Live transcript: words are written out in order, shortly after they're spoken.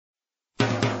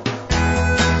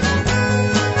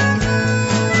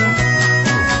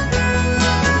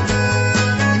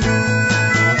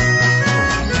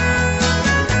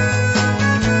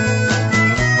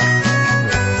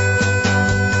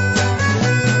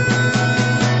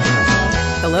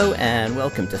Hello and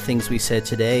welcome to Things We Said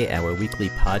Today, our weekly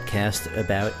podcast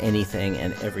about anything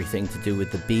and everything to do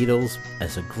with the Beatles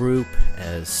as a group,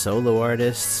 as solo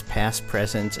artists, past,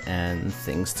 present, and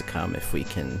things to come if we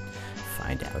can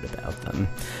find out about them.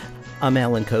 I'm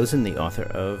Alan Kozin, the author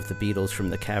of The Beatles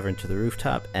from the Cavern to the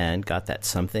Rooftop and Got That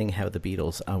Something, How the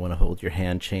Beatles, I Want to Hold Your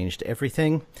Hand Changed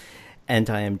Everything.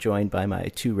 And I am joined by my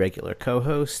two regular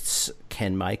co-hosts,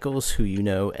 Ken Michaels, who you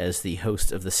know as the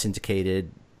host of the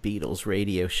syndicated Beatles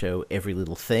radio show Every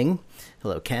Little Thing.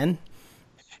 Hello, Ken.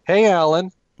 Hey,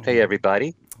 Alan. Hey,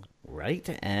 everybody. Right.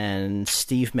 And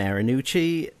Steve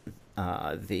Marinucci,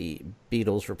 the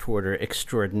Beatles reporter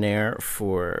extraordinaire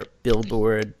for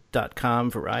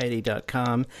Billboard.com,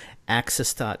 Variety.com,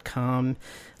 Axis.com,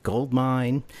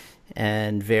 Goldmine,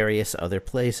 and various other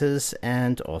places,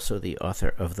 and also the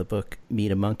author of the book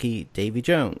Meet a Monkey, Davy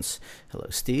Jones. Hello,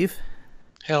 Steve.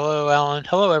 Hello, Alan.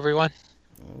 Hello, everyone.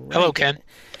 Right. Hello, Ken.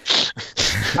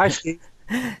 Hi, Steve.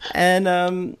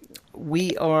 And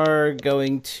we are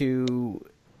going to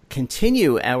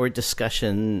continue our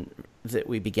discussion that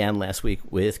we began last week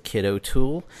with Kit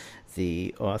O'Toole,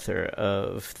 the author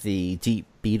of the Deep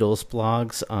Beatles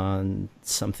blogs on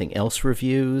Something Else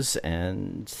Reviews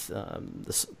and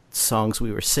the songs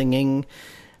we were singing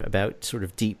about sort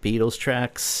of deep Beatles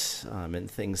tracks and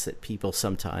things that people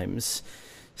sometimes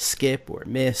skip or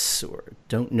miss or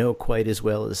don't know quite as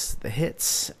well as the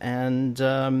hits. And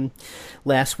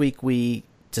last week we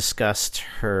discussed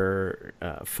her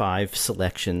 5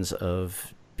 selections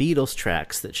of Beatles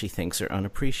tracks that she thinks are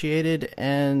unappreciated,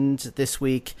 and this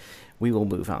week we will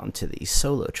move on to the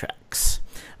solo tracks.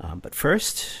 But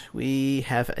first, we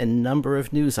have a number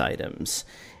of news items,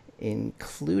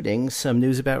 including some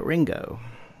news about Ringo.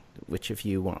 Which of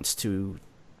you wants to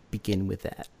begin with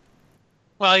that?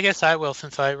 Well, I guess I will,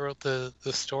 since I wrote the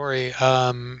story.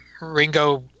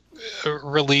 Ringo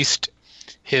released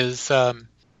his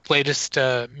latest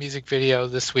music video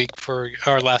last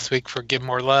week for Give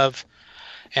More Love,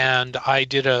 and I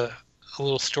did a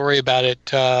little story about it,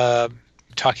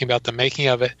 talking about the making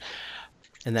of it.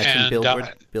 And that's in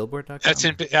Billboard.com?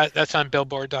 That's on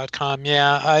Billboard.com,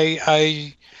 yeah.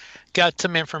 I got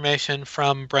some information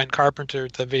from Brent Carpenter,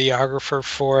 the videographer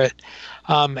for it,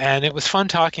 and it was fun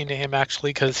talking to him, actually,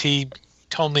 because he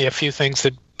told me a few things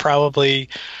that probably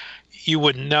you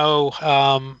wouldn't know,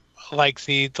 like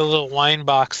the little wine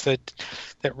box that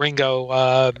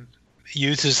Ringo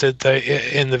uses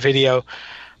in the video.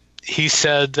 He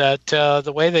said that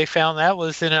the way they found that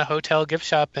was in a hotel gift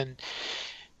shop, and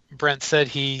Brent said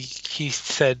he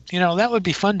said, that would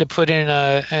be fun to put in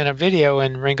a video,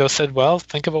 and Ringo said, well,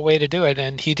 think of a way to do it,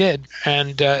 and he did.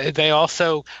 And they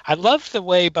also, I love the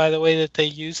way, by the way, that they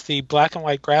used the black and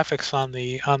white graphics on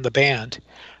the band.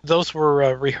 Those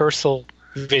were rehearsal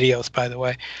videos, by the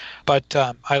way, but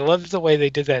I loved the way they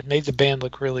did that. It made the band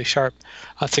look really sharp.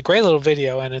 It's a great little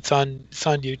video, and it's on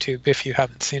YouTube if you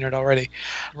haven't seen it already.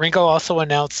 Ringo also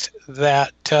announced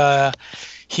that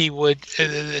he would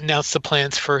announce the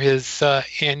plans for his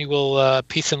annual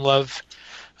Peace and Love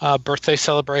birthday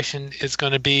celebration is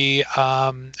going to be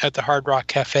at the Hard Rock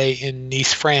Cafe in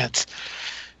Nice, France,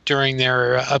 during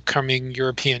their upcoming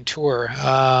European tour.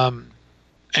 And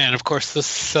of course,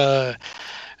 this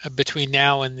between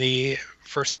now and the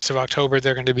 1st of October,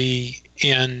 they're going to be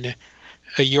in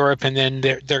Europe, and then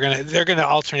they're gonna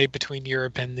alternate between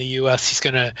Europe and the U.S. He's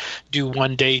gonna do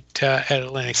one date at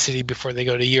Atlantic City before they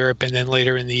go to Europe, and then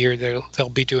later in the year they'll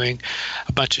be doing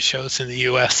a bunch of shows in the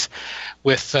U.S.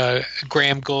 with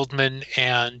Graham Goldman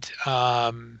and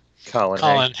Colin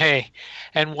Hay.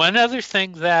 And one other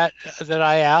thing that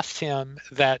I asked him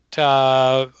that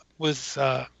was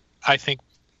I think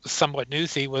somewhat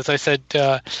newsy was, I said,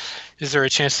 is there a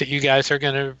chance that you guys are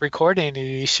going to record any of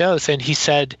these shows? And he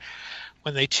said,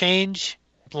 when they change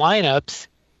lineups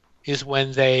is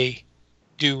when they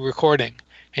do recording.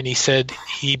 And he said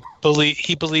he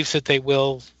believes that they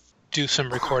will do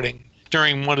some recording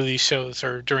during one of these shows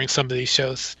or during some of these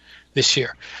shows this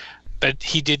year. But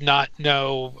he did not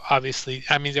know, obviously.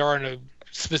 I mean, there are no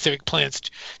specific plans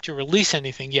to release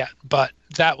anything yet, but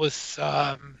that was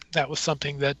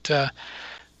something that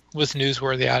was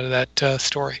newsworthy out of that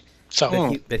story.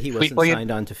 So, but he wasn't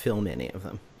signed on to film any of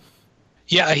them.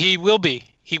 Yeah, he will be.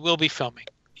 He will be filming.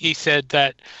 He said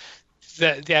that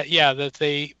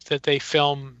they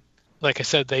film, like I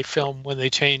said, they film when they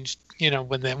change.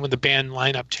 When the band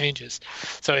lineup changes.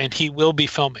 So, and he will be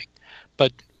filming,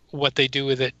 but what they do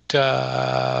with it,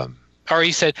 or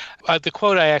he said, the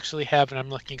quote I actually have, and I'm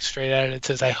looking straight at it. It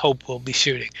says, "I hope we'll be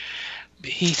shooting."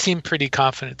 He seemed pretty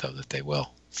confident though that they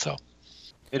will. So,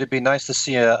 it'd be nice to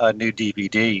see a new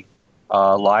DVD,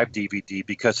 live DVD,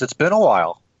 because it's been a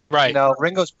while. Right.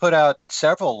 Ringo's put out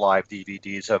several live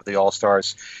DVDs of the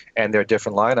All-Stars and their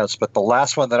different lineups, but the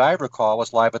last one that I recall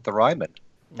was Live at the Ryman.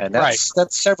 And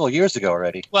that's several years ago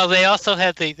already. Well, they also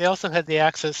had the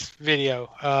Access video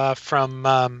from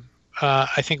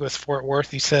I think it was Fort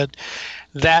Worth. He said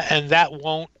that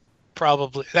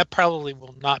probably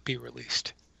will not be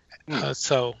released.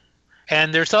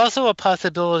 And there's also a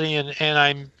possibility,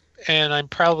 and I'm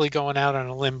probably going out on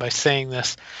a limb by saying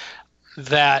this,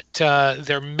 that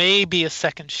there may be a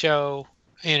second show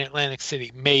in Atlantic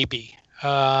City. Maybe.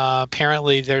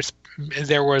 Apparently,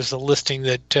 there was a listing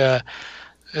that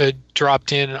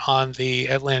dropped in on the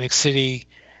Atlantic City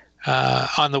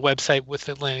on the website with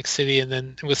Atlantic City, and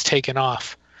then it was taken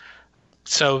off.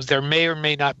 So there may or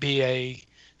may not be a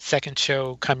second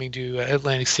show coming to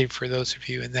Atlantic City for those of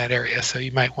you in that area. So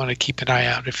you might want to keep an eye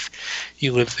out if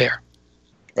you live there.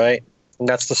 Right, and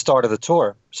that's the start of the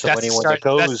tour. So anyone that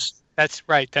goes, that's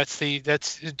right. That's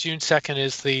June 2nd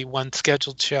is the one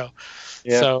scheduled show.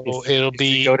 Yeah, so if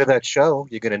you go to that show,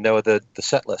 you're going to know the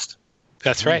set list.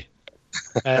 That's right.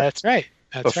 That's right.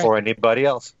 Before anybody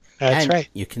else. That's right.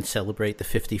 You can celebrate the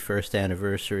 51st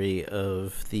anniversary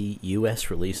of the U.S.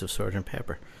 release of Sgt.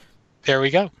 Pepper. There we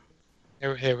go.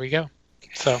 There we go.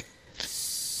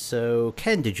 So,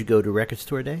 Ken, did you go to Record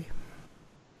Store Day?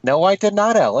 No, I did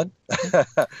not, Ellen.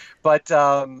 But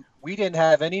we didn't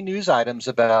have any news items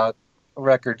about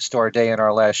Record Store Day in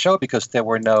our last show because there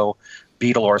were no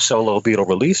Beatle or solo Beatle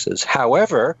releases.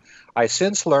 However, I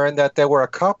since learned that there were a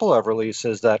couple of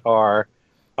releases that are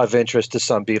of interest to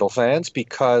some Beatle fans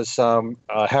because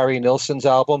Harry Nilsson's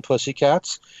album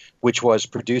Pussycats, which was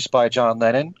produced by John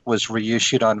Lennon, was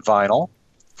reissued on vinyl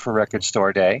for Record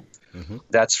Store Day. Mm-hmm.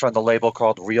 That's from the label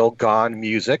called Real Gone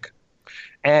Music.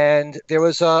 And there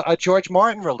was a George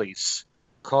Martin release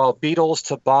called Beatles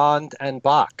to Bond and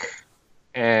Bach.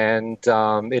 And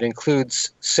it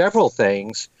includes several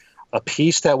things. A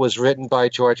piece that was written by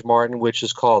George Martin, which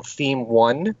is called Theme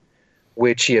 1,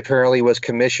 which he apparently was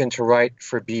commissioned to write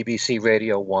for BBC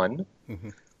Radio 1. Mm-hmm.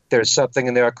 There's something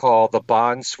in there called the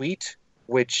Bond Suite,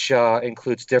 which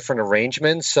includes different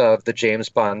arrangements of the James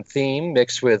Bond theme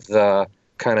mixed with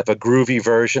kind of a groovy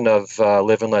version of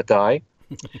Live and Let Die.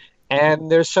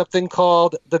 And there's something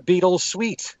called the Beatles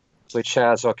Suite, which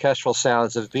has orchestral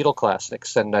sounds of Beatle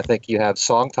classics. And I think you have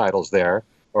song titles there,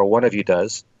 or one of you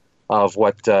does, of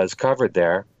what is covered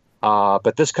there.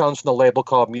 But this comes from the label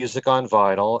called Music on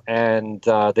Vinyl, and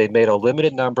they made a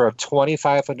limited number of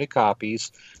 2,500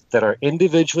 copies that are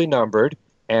individually numbered,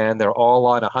 and they're all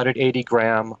on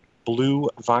 180-gram blue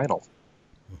vinyl.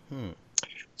 Mm-hmm.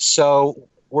 So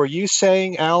were you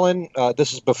saying, Alan,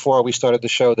 this is before we started the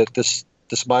show, that this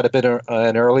might have been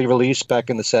an early release back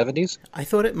in the 70s? I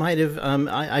thought it might have.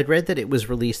 I'd read that it was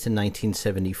released in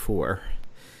 1974.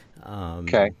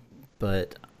 Okay.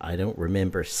 But I don't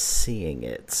remember seeing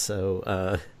it,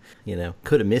 so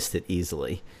could have missed it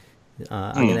easily.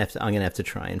 I'm gonna have to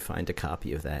try and find a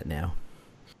copy of that now.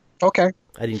 Okay.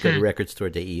 I didn't go to Record Store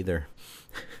Day either.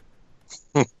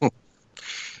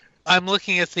 I'm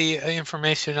looking at the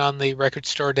information on the Record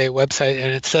Store Day website,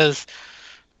 and it says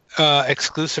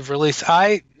exclusive release.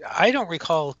 I don't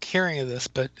recall hearing of this,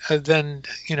 but then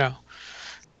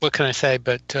what can I say?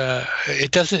 But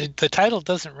it doesn't. The title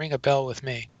doesn't ring a bell with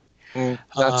me.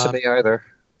 Not to me either.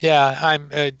 Yeah, I'm.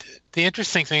 The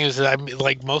interesting thing is that I'm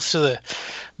like most of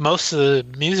the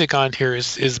music on here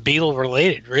is Beatle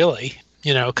related, really.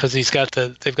 Because they've got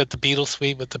the Beatles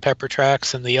suite with the Pepper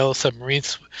tracks and the Yellow Submarine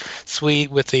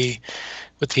suite with the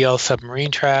Yellow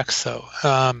Submarine tracks. So.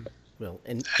 Well,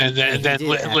 and then did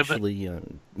actually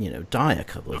die a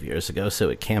couple of years ago, so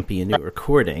it can't be a new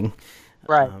recording.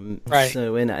 Right. Right.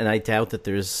 So and I doubt that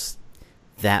there's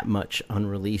that much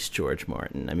unreleased George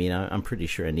Martin. I mean, I'm pretty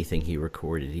sure anything he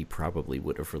recorded, he probably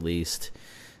would have released.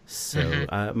 So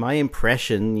my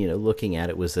impression, looking at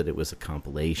it, was that it was a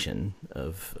compilation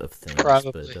of things.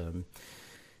 Probably.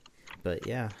 But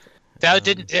yeah. That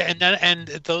didn't, and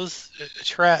those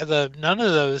none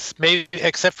of those, maybe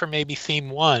except for maybe Theme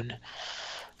 1,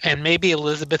 and maybe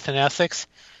Elizabeth and Essex,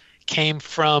 came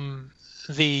from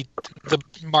the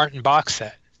Martin box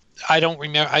set. I don't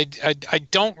remember. I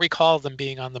don't recall them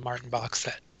being on the Martin box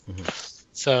set. Mm-hmm.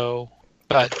 So,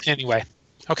 but anyway,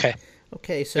 okay.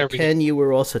 Okay, so Ken, you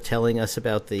were also telling us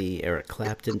about the Eric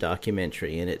Clapton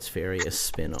documentary and its various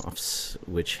spin-offs,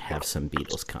 which have some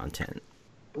Beatles content.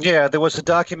 Yeah, there was a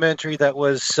documentary that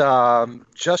was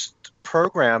just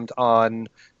programmed on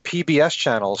PBS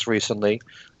channels recently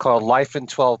called Life in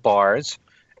 12 Bars,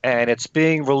 and it's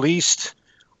being released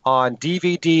on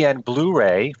DVD and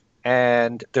Blu-ray,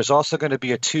 and there's also going to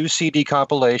be a 2 CD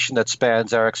compilation that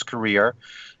spans Eric's career,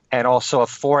 and also a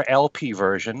 4 LP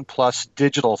version plus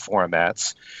digital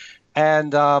formats.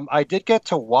 And I did get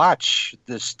to watch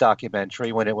this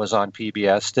documentary when it was on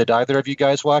PBS. Did either of you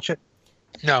guys watch it?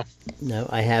 No. No,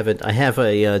 I haven't. I have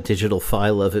a digital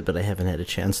file of it, but I haven't had a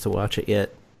chance to watch it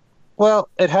yet. Well,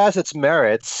 it has its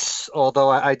merits, although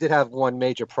I did have one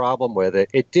major problem with it.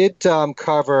 It did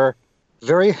cover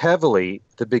very heavily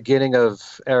the beginning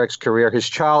of Eric's career, his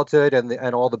childhood,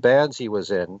 and all the bands he was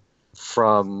in,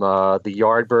 from the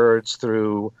Yardbirds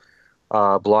through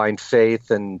Blind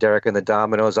Faith and Derek and the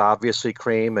Dominoes, obviously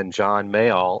Cream and John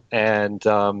Mayall.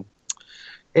 And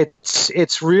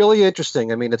it's really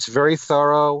interesting. I mean, it's very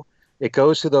thorough. It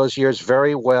goes through those years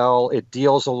very well. It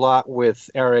deals a lot with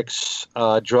Eric's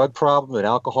drug problem and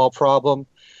alcohol problem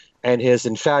and his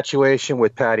infatuation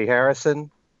with Patty Harrison.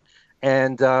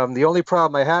 And the only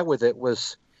problem I had with it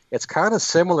was it's kind of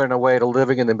similar in a way to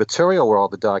Living in the Material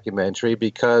World, the documentary,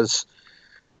 because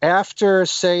after,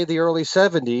 say, the early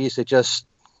 70s, it just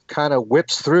kind of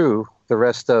whips through the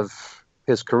rest of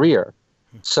his career.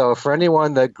 So for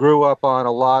anyone that grew up on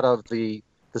a lot of the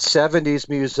 70s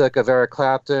music of Eric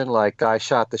Clapton, like I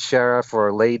Shot the Sheriff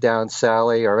or Lay Down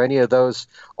Sally or any of those,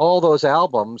 all those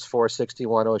albums,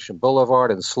 461 Ocean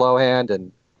Boulevard and Slow Hand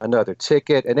and Another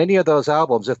Ticket, and any of those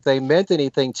albums, if they meant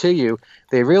anything to you,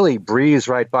 they really breeze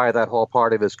right by that whole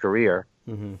part of his career.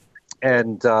 Mm-hmm.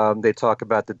 And they talk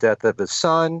about the death of his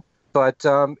son, but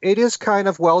it is kind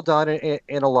of well done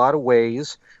in a lot of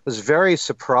ways. I was very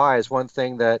surprised. One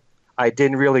thing that I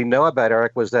didn't really know about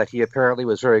Eric was that he apparently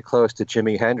was very close to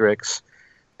Jimi Hendrix.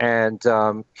 And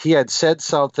he had said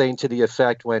something to the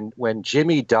effect when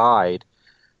Jimmy died,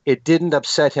 it didn't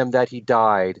upset him that he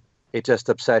died. It just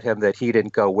upset him that he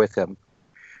didn't go with him.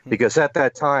 Because at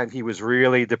that time, he was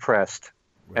really depressed.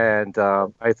 Right. And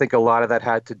I think a lot of that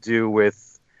had to do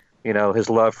with, you know, his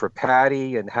love for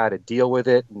Patty and how to deal with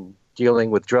it and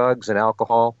dealing with drugs and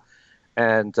alcohol.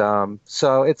 And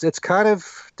so it's kind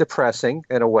of depressing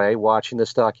in a way watching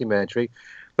this documentary,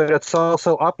 but it's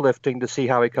also uplifting to see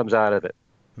how he comes out of it.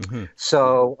 Mm-hmm.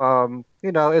 So,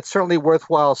 you know, it's certainly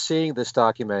worthwhile seeing this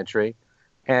documentary.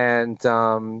 And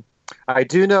I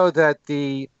do know that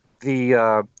the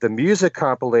music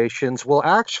compilations will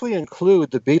actually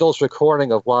include the Beatles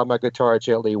recording of While My Guitar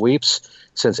Gently Weeps,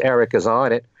 since Eric is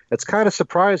on it. It's kind of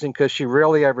surprising because you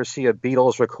rarely ever see a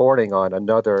Beatles recording on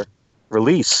another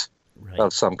release. Right.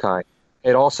 Of some kind.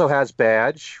 It also has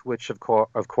Badge, which of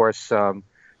course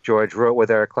George wrote with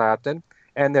Eric Clapton,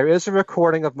 and there is a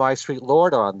recording of My Sweet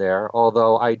Lord on there,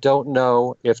 although I don't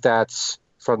know if that's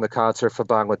from the concert for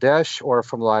Bangladesh or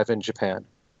from Live in Japan.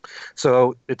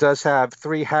 So it does have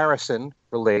 3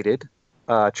 Harrison-related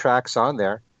tracks on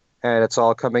there, and it's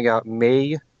all coming out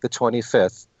May the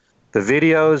 25th. The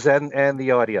videos and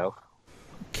the audio.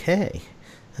 Okay,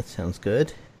 that sounds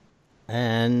good.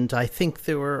 And I think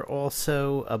there were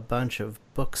also a bunch of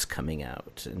books coming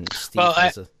out, and Steve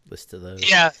has a list of those.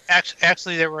 Yeah,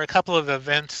 actually, there were a couple of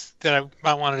events that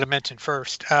I wanted to mention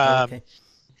first. Okay.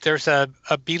 There's a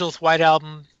Beatles White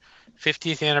Album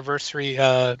 50th Anniversary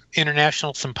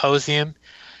International Symposium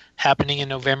happening in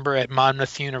November at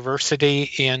Monmouth University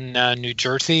in New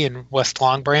Jersey in West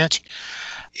Long Branch.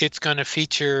 It's going to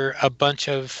feature a bunch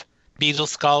of Beatles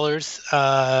scholars,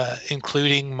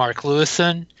 including Mark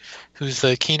Lewison, who's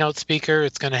the keynote speaker.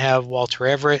 It's going to have Walter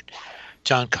Everett,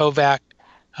 John Kovac,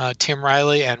 Tim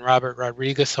Riley, and Robert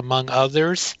Rodriguez, among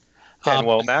others. Ken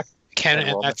Womack.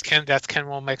 That's Ken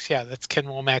Womack's. Yeah, that's Ken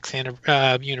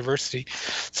Womack's university.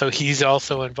 So he's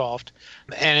also involved,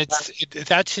 and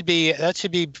that should be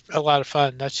a lot of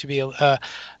fun. That should be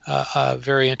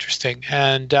very interesting,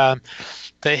 and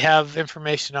they have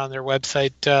information on their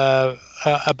website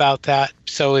about that.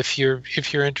 So if you're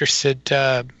interested,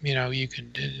 you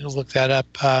can look that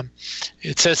up.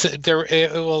 It says it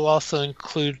will also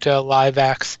include live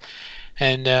acts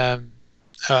and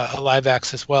live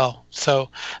acts as well. So,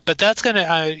 but that's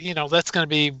gonna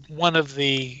be one of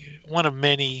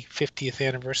many 50th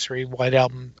anniversary White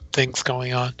Album things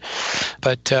going on.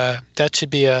 But that should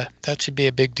be a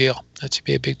big deal. That should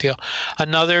be a big deal.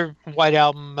 Another White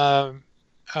Album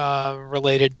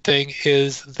related thing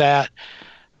is that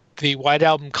the White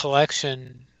Album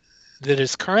collection that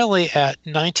is currently at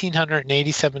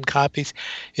 1,987 copies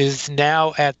is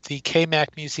now at the KMAC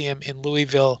Museum in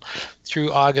Louisville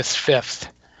through August 5th.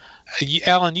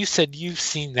 Alan, you said you've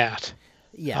seen that.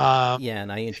 Yeah,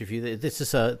 and I interviewed it. This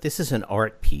is an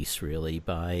art piece, really,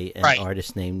 by an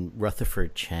artist named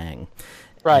Rutherford Chang.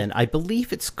 Right. And I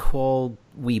believe it's called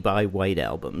We Buy White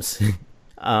Albums.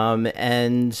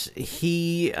 And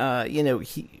he,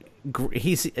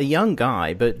 he's a young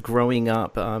guy, but growing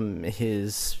up,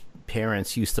 his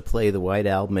parents used to play the White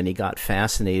Album, and he got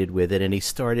fascinated with it, and he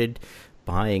started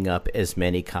buying up as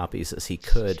many copies as he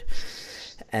could.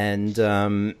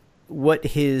 And what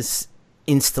his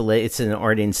it's an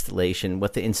art installation.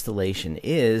 What the installation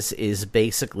is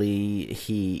basically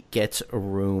he gets a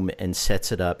room and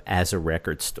sets it up as a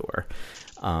record store.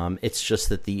 It's just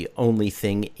that the only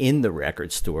thing in the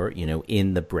record store,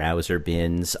 in the browser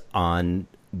bins, on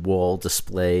wall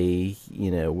display,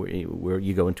 where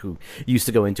you used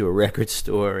to go into a record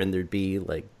store and there'd be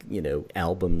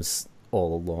albums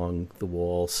all along the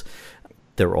walls.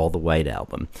 They're all the White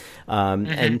Album.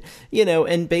 And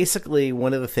basically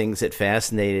one of the things that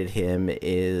fascinated him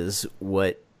is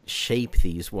what shape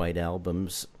these White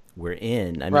Albums were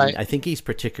in. I mean, I think he's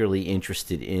particularly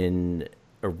interested in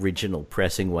original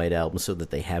pressing White Albums so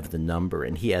that they have the number,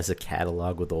 and he has a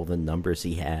catalog with all the numbers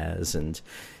he has and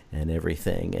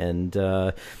everything. And,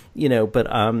 but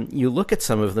you look at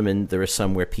some of them, and there are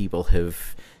some where people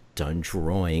have done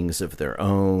drawings of their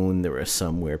own. There are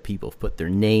some where people put their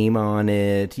name on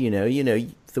it.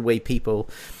 The way people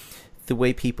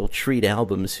treat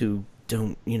albums who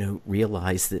don't,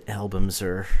 realize that albums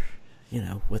are,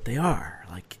 what they are.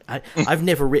 Like I've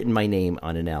never written my name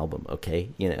on an album. Okay,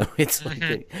 it's like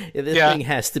the thing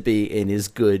has to be in as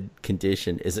good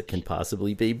condition as it can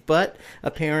possibly be. But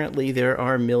apparently, there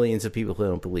are millions of people who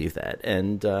don't believe that,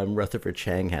 and Rutherford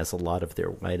Chang has a lot of their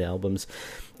White Albums.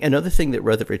 Another thing that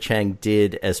Rutherford Chang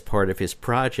did as part of his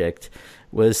project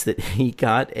was that he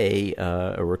got a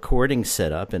recording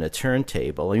set up and a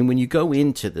turntable. I mean, when you go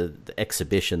into the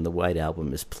exhibition, the White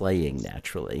Album is playing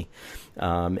naturally.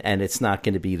 And it's not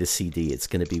going to be the CD. It's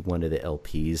going to be one of the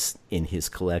LPs in his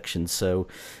collection. So,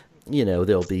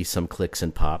 there'll be some clicks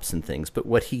and pops and things. But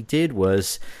what he did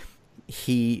was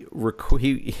I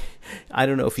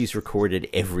don't know if he's recorded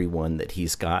every one that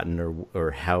he's gotten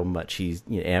or how much he's,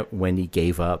 when he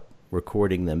gave up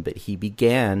recording them, but he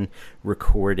began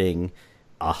recording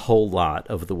a whole lot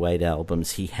of the White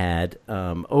Albums he had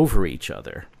over each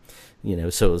other.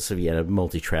 So he had a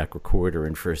multi-track recorder,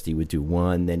 and first he would do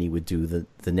one, then he would do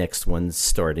the next one,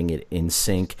 starting it in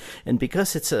sync. And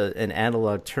because it's an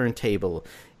analog turntable,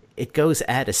 it goes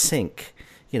out of sync,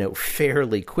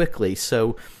 fairly quickly.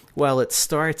 So while it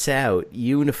starts out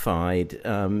unified,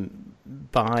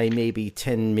 by maybe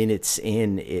 10 minutes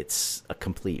in, it's a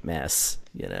complete mess.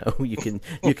 You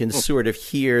can sort of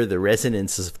hear the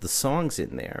resonances of the songs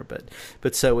in there,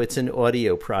 but so it's an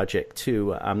audio project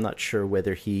too. I'm not sure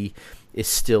whether he is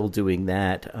still doing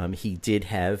that. He did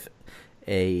have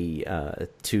a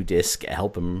 2-disc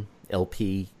album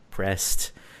LP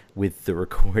pressed with the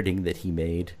recording that he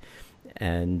made,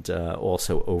 and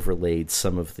also overlaid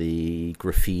some of the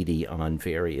graffiti on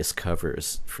various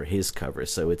covers for his cover.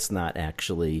 So it's not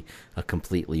actually a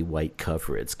completely white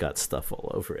cover. It's got stuff all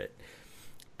over it.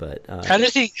 But how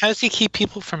does he keep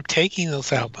people from taking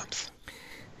those albums?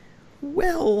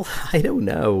 Well, I don't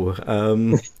know.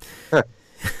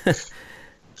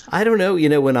 I don't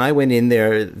know. When I went in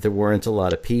there weren't a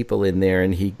lot of people in there,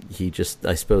 and he just,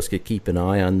 I suppose, could keep an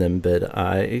eye on them. But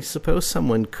I suppose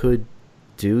someone could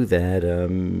do that.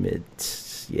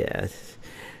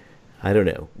 I don't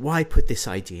know. Why put this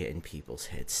idea in people's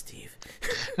heads, Steve?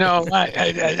 No,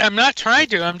 I'm not trying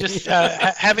to. I'm just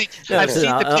having. No, I've seen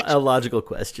a logical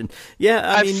question. Yeah,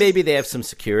 I mean, maybe they have some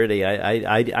security.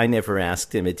 I never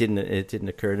asked him. It didn't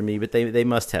occur to me, but they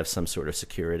must have some sort of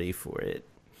security for it.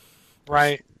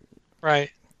 Right.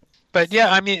 But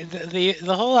yeah, I mean,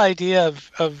 the whole idea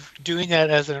of doing that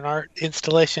as an art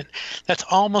installation, that's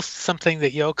almost something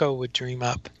that Yoko would dream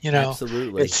up,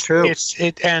 Absolutely. It's true.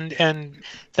 And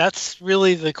that's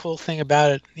really the cool thing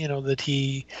about it, that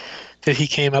he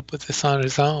came up with this on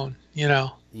his own,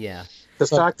 Yeah. The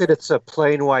fact that it's a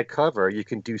plain white cover, you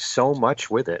can do so much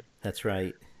with it. That's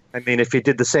right. I mean, if you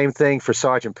did the same thing for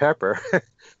Sgt. Pepper,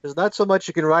 there's not so much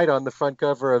you can write on the front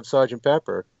cover of Sgt.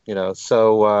 Pepper,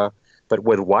 so... but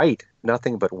with white,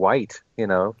 nothing but white,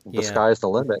 the sky's the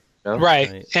limit.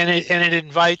 Right. And it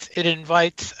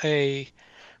invites a,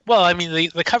 well, I mean,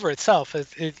 the cover itself,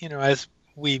 as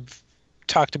we've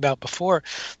talked about before,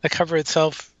 the cover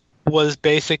itself was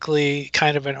basically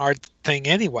kind of an art thing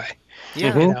anyway.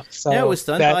 Yeah, it was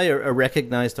done by a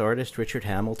recognized artist, Richard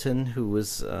Hamilton, who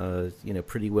was,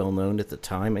 pretty well known at the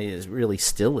time. It really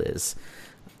still is.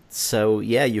 So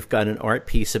yeah, you've got an art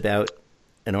piece about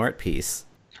an art piece.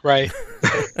 Right.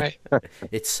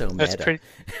 It's so meta. That's pretty.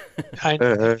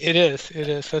 It is.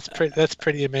 That's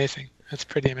pretty amazing.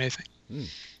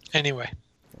 Anyway.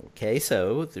 Okay,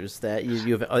 so there's that.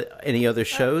 You have any other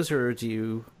shows, or do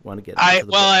you want to get? I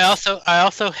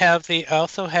also have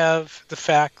the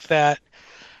fact that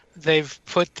they've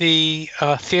put the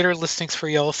theater listings for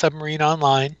Yellow Submarine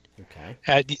online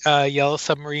at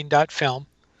yellowsubmarine.film.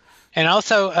 And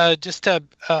also, just a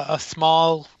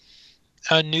small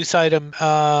news item.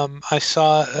 I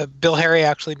saw Bill Harry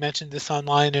actually mentioned this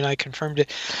online, and I confirmed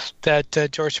it,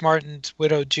 that George Martin's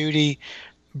widow, Judy,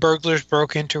 burglars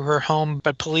broke into her home,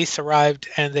 but police arrived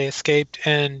and they escaped,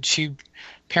 and she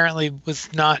apparently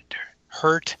was not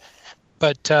hurt,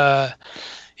 but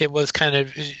it was kind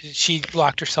of, she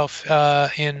locked herself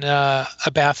in a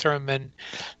bathroom,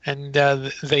 and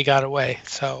they got away.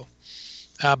 So,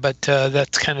 but that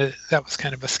was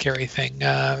kind of a scary thing.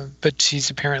 But she's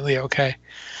apparently okay.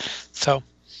 So,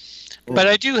 but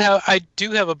I do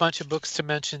have a bunch of books to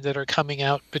mention that are coming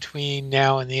out between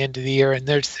now and the end of the year. And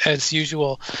there's, as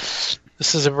usual,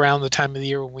 this is around the time of the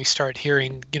year when we start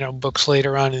hearing, books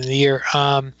later on in the year.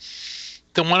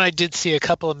 The one I did see a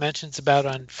couple of mentions about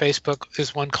on Facebook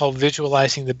is one called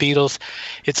Visualizing the Beatles.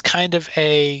 It's kind of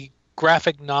a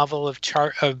graphic novel of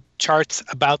charts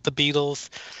about the Beatles,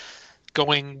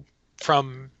 going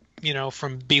from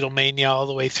Beatlemania all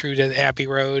the way through to Abbey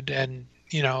Road, and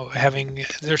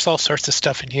there's all sorts of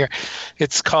stuff in here.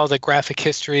 It's called A Graphic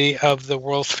History of the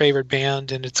World's Favorite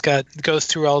Band, and it goes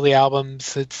through all the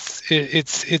albums.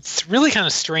 It's really kind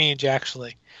of strange,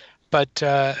 actually. But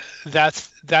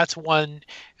that's one.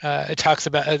 It talks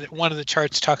about, one of the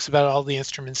charts talks about all the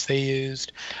instruments they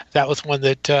used. That was one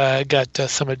that got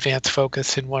some advanced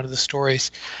focus in one of the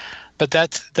stories. But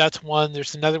that's one.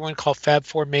 There's another one called Fab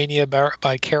Four Mania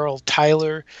by Carol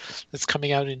Tyler that's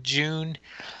coming out in June.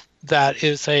 That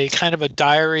is a kind of a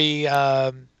diary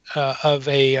of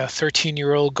a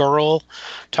 13-year-old girl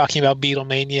talking about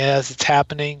Beatlemania as it's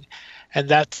happening, and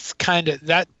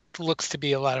that looks to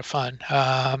be a lot of fun.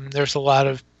 There's a lot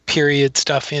of period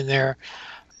stuff in there,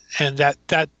 and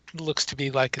that looks to be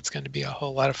like it's going to be a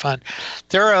whole lot of fun.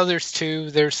 There are others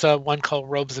too. There's one called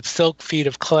Robes of Silk, Feet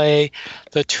of Clay,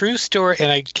 the true story,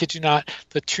 and I kid you not,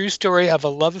 the true story of a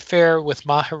love affair with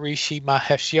Maharishi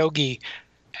Mahesh Yogi,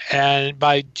 and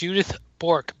by Judith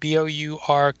Bourque,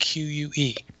 Bourque.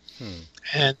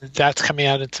 And that's coming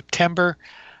out in September.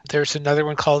 There's another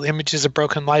one called Images of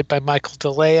Broken Light by Michael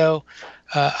DeLeo,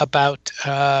 about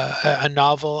a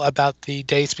novel about the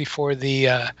days before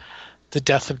the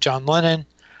death of John Lennon.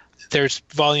 There's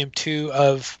volume 2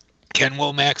 of Ken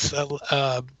Womack's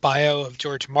bio of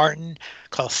George Martin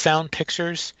called Sound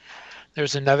Pictures.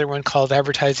 There's another one called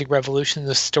Advertising Revolution,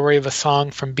 the story of a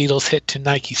song from Beatles hit to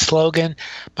Nike slogan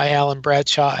by Alan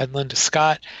Bradshaw and Linda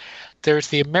Scott. There's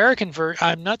the American version.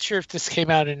 I'm not sure if this came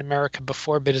out in America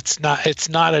before, but it's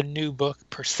not a new book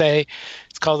per se.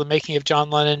 It's called The Making of John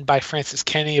Lennon by Francis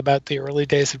Kenny, about the early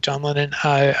days of John Lennon.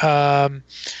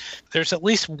 There's at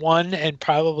least one and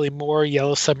probably more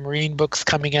Yellow Submarine books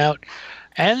coming out.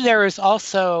 And there is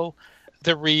also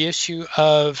the reissue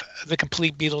of the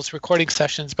Complete Beatles recording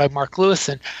sessions by Mark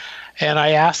Lewison. And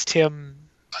I asked him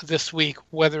this week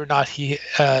whether or not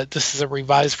this is a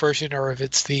revised version or if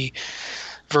it's the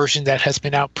version that has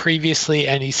been out previously,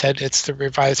 and he said it's the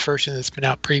revised version that's been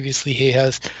out previously. He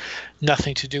has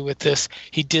nothing to do with this.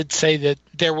 He did say that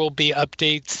there will be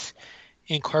updates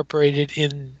incorporated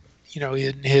in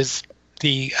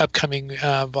the upcoming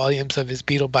volumes of his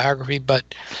Beatle biography,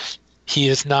 but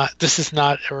this is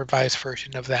not a revised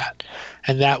version of that,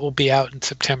 and that will be out in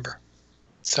September.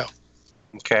 So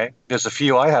okay, there's a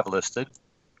few I have listed.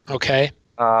 Okay.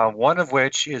 One of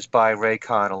which is by Ray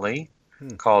Connolly,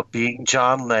 called Being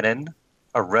John Lennon,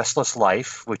 A Restless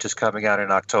Life, which is coming out in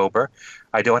October.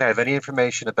 I don't have any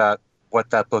information about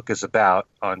what that book is about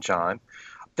on John.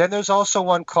 Then there's also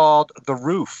one called The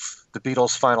Roof, The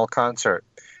Beatles' Final Concert.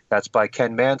 That's by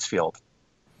Ken Mansfield.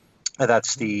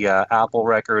 That's the Apple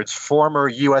Records former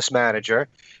U.S. manager,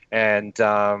 and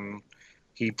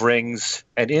he brings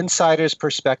an insider's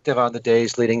perspective on the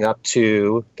days leading up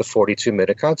to the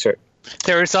 42-minute concert.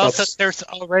 There's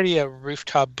already a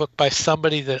Rooftop book by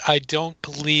somebody that I don't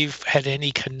believe had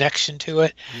any connection to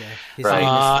it. Yeah, his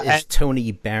name is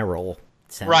Tony Barrell.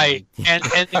 Right, and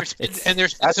there's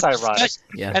that's ironic.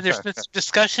 And there's been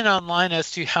discussion online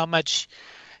as to how much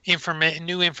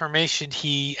new information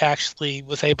he actually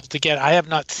was able to get. I have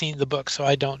not seen the book, so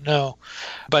I don't know,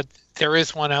 but there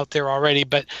is one out there already.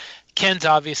 But Ken's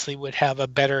obviously would have a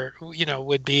better,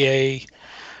 would be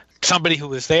somebody who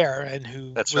was there and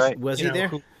who. That's right. Was he there?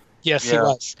 Yes, yeah. He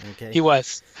was. Okay. He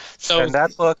was. So, and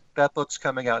that book's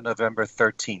coming out November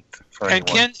 13th.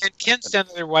 Ken's done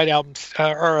other White Albums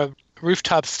or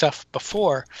Rooftop stuff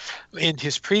before in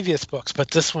his previous books,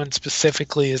 but this one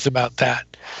specifically is about that.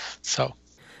 So.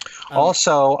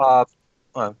 Also,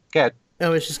 go ahead. I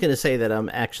was just going to say that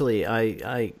actually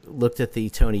I looked at the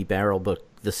Tony Barrell book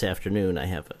this afternoon. I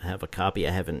have a copy.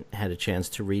 I haven't had a chance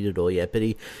to read it all yet, but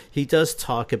he does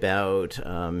talk about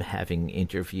having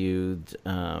interviewed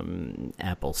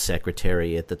Apple's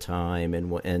secretary at the time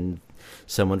and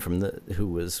someone who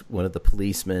was one of the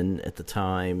policemen at the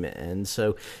time, and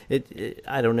so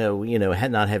I don't know,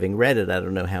 not having read it, I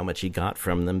don't know how much he got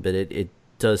from them, but it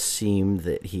does seem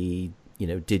that he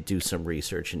did do some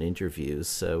research and interviews,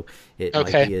 so it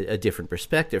might be a different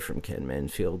perspective from Ken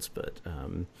Manfield's, but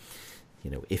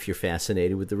if you're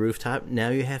fascinated with The Rooftop, now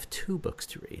you have 2 books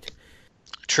to read.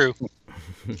 True.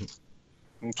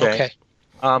 Okay.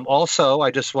 Also, I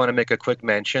just want to make a quick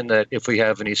mention that if we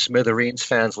have any Smithereens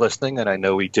fans listening, and I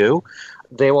know we do,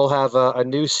 they will have a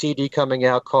new CD coming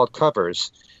out called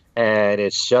Covers, and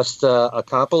it's just a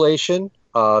compilation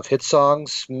of hit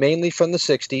songs, mainly from the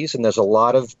 60s, and there's a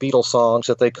lot of Beatles songs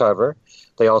that they cover.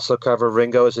 They also cover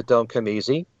Ringo's It Don't Come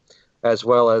Easy, as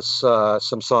well as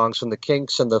some songs from the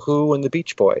Kinks and the Who and the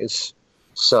Beach Boys.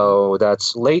 So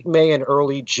that's late May and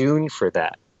early June for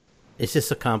that. Is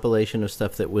this a compilation of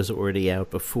stuff that was already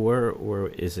out before, or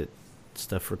is it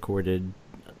stuff recorded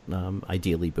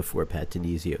ideally before Pat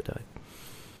Denizio died?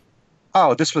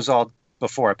 Oh, this was all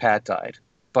before Pat died.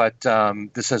 But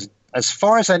this is, as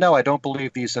far as I know, I don't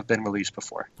believe these have been released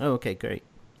before. Oh, okay, great.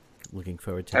 Looking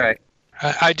forward to it. All right.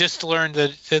 I just learned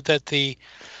that the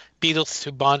Beatles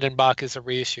to Bond and Bach is a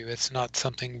reissue. It's not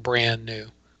something brand new.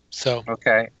 So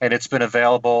okay, and it's been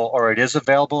available, or it is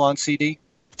available on CD?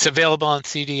 It's available on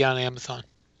CD on Amazon.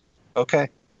 Okay.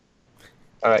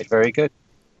 All right, very good.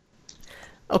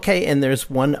 Okay, and there's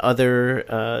one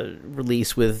other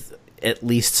release with at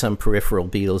least some peripheral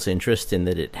Beatles interest in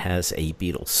that it has a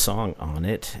Beatles song on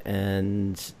it.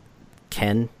 And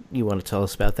Ken, you want to tell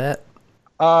us about that?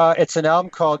 It's an album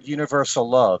called Universal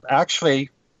Love. Actually,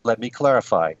 let me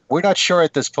clarify. We're not sure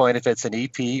at this point if it's an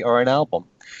EP or an album.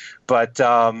 But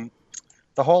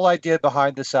the whole idea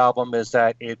behind this album is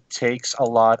that it takes a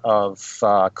lot of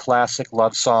classic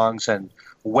love songs and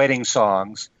wedding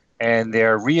songs, and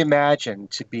they're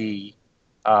reimagined to be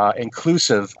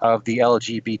inclusive of the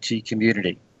LGBT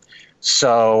community.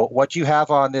 So what you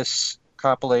have on this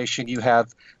compilation, you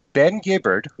have Ben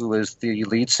Gibbard, who is the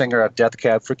lead singer of Death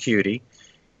Cab for Cutie.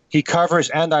 He covers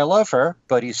And I Love Her,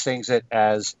 but he sings it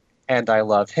as And I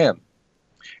Love Him.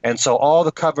 And so all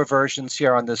the cover versions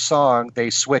here on this song, they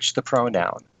switch the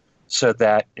pronoun so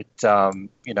that it's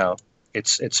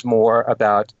more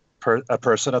about a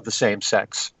person of the same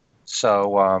sex.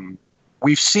 So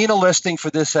we've seen a listing for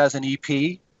this as an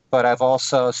EP, but I've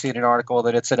also seen an article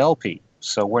that it's an LP.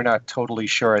 So we're not totally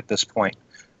sure at this point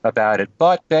about it.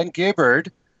 But Ben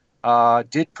Gibbard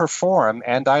did perform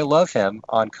And I Love Him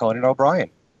on Conan O'Brien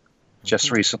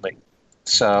just recently.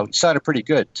 So it sounded pretty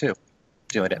good, too,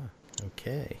 doing it.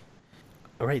 Okay.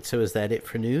 All right, so is that it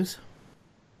for news?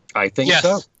 I think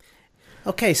so.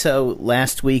 Okay, so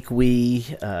last week we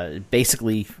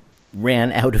basically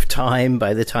ran out of time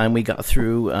by the time we got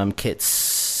through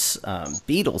Kit's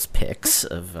Beatles picks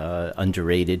of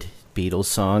underrated Beatles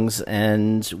songs,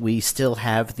 and we still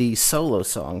have the solo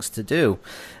songs to do,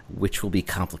 which will be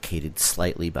complicated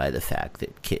slightly by the fact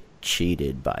that Kit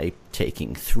cheated by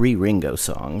taking 3 Ringo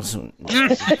songs.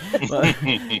 But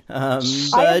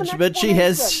she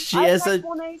has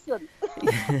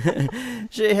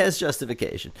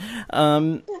justification.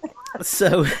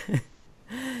 So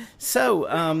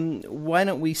why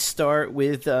don't we start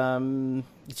with? Do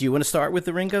you want to start with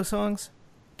the Ringo songs,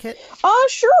 Kit?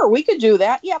 Sure, we could do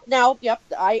that. Yep.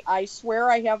 I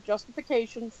swear I have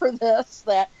justification for this.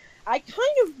 That I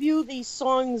kind of view these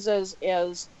songs as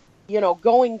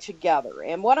going together.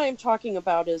 And what I'm talking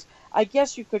about is, I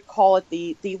guess you could call it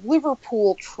the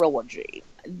Liverpool trilogy.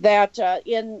 That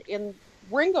in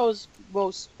Ringo's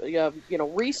most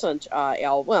recent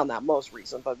album, well, not most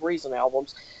recent, but recent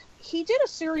albums, he did a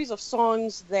series of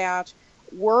songs that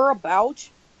were about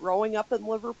growing up in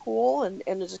Liverpool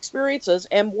and his experiences.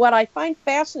 And what I find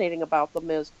fascinating about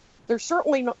them is they're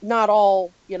certainly not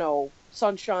all,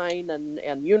 sunshine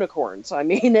and unicorns. I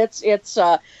mean, it's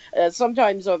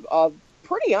sometimes a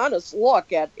pretty honest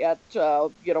look at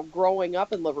growing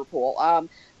up in Liverpool.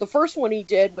 The first one he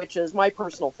did, which is my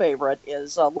personal favorite,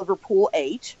 is Liverpool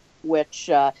 8, which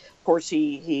of course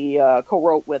he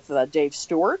co-wrote with Dave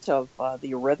Stewart of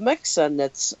the Eurythmics, and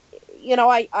it's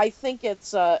I think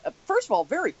it's first of all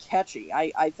very catchy.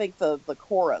 I think the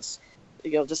chorus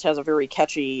just has a very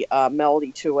catchy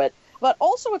melody to it, but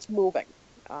also it's moving.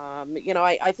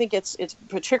 I think it's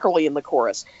particularly in the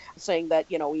chorus, saying that,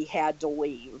 he had to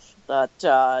leave, that,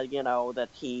 that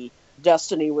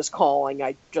destiny was calling.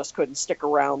 I just couldn't stick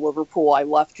around Liverpool. I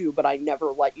left you, but I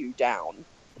never let you down.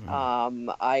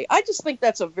 I just think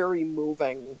that's a very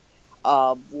moving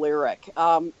lyric.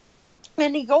 And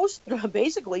he goes,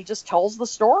 basically just tells the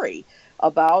story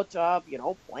about,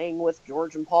 playing with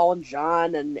George and Paul and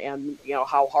John, and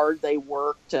how hard they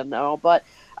worked, and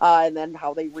and then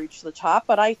how they reached the top.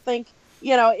 But I think,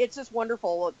 it's just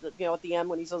wonderful, at the end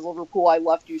when he says, Liverpool, I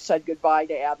left you, said goodbye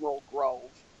to Admiral Grove.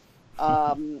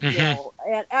 And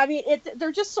I mean,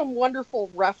 they're just some wonderful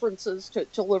references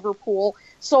to Liverpool.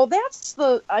 So that's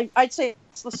I'd say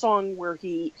it's the song where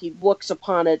he looks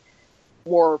upon it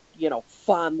more,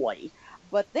 fondly.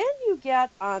 But then you get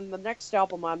on the next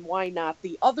album, on Why Not,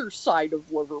 the other side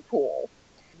of Liverpool.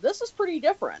 This is pretty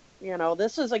different.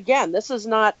 This is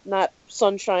not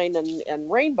sunshine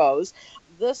and rainbows.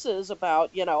 This is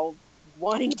about,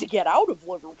 wanting to get out of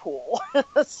Liverpool,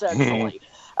 essentially.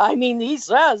 I mean, he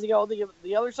says, the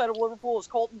other side of Liverpool is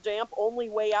cold and damp, only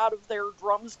way out of there,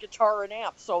 drums, guitar, and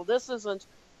amp. So this isn't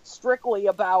strictly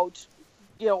about,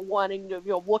 wanting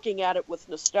to, looking at it with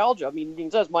nostalgia. I mean, he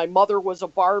says, my mother was a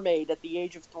barmaid at the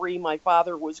age of 3, my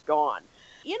father was gone.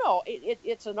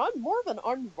 It's more of an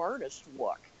unvarnished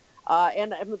look.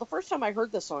 And the first time I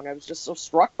heard this song, I was just so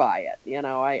struck by it.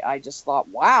 I just thought,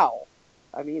 wow.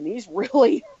 I mean, he's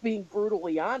really being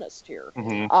brutally honest here.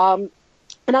 Mm-hmm.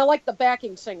 And I like the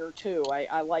backing singer, too.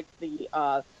 I like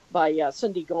the, by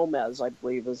Cindy Gomez, I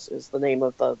believe is the name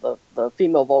of the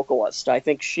female vocalist. I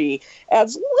think she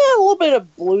adds a little bit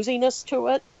of bluesiness to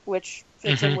it, which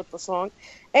fits in with the song.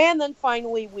 And then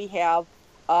finally we have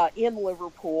In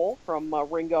Liverpool from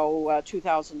Ringo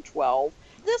 2012.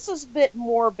 This is a bit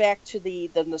more back to the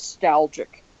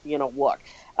nostalgic, look.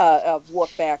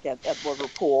 Look back at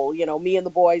Liverpool, me and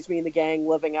the boys, me and the gang,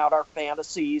 living out our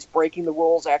fantasies, breaking the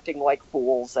rules, acting like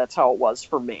fools. That's how it was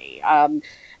for me.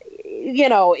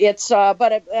 It's and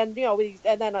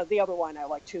then the other line I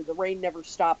like too. The rain never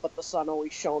stopped, but the sun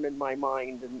always shone in my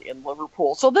mind in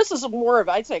Liverpool. So this is more of,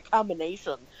 I'd say, a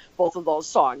combination, both of those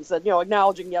songs. That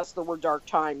acknowledging, yes, there were dark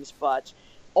times, but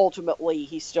ultimately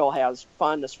he still has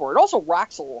fondness for it. Also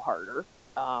rocks a little harder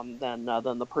than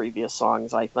the previous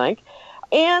songs, I think.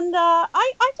 And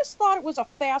I just thought it was a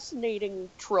fascinating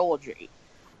trilogy,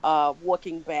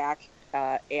 looking back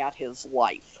at his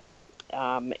life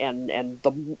and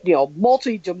the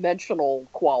multi-dimensional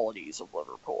qualities of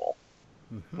Liverpool.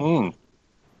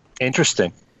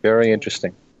 Interesting, very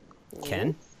interesting.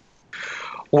 Ken?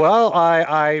 Well,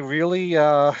 I really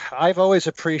I've always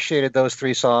appreciated those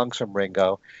 3 songs from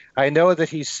Ringo. I know that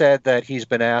he said that he's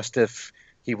been asked if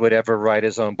he would ever write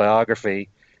his own biography,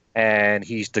 and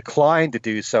he's declined to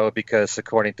do so because,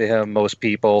 according to him, most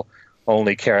people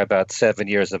only care about 7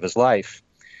 years of his life.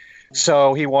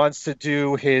 So he wants to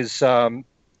do his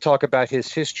talk about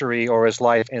his history or his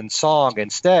life in song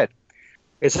instead.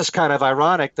 It's just kind of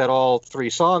ironic that all 3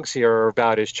 songs here are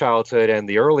about his childhood and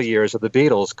the early years of the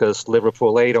Beatles, because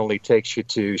Liverpool 8 only takes you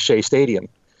to Shea Stadium.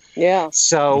 Yeah.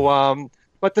 So,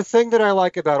 but the thing that I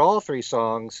like about all 3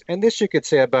 songs, and this you could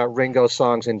say about Ringo's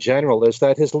songs in general, is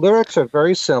that his lyrics are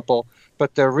very simple,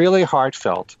 but they're really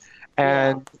heartfelt,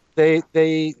 and they're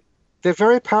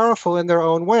very powerful in their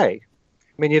own way.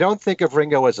 I mean, you don't think of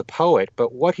Ringo as a poet,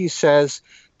 but what he says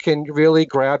can really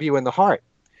grab you in the heart.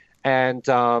 And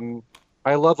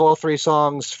I love all 3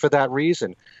 songs for that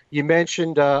reason. You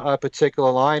mentioned a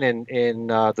particular line in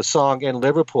the song In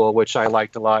Liverpool, which I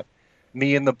liked a lot.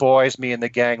 Me and the boys, me and the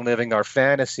gang, living our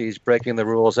fantasies, breaking the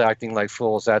rules, acting like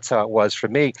fools. That's how it was for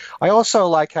me. I also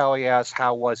like how he asks,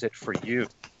 how was it for you?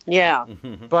 Yeah.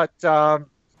 But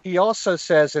he also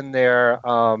says in there,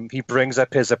 he brings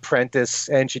up his apprentice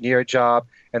engineer job,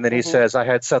 and then he says, I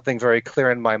had something very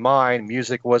clear in my mind.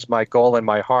 Music was my goal in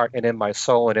my heart and in my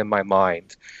soul and in my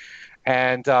mind.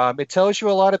 And it tells you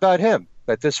a lot about him,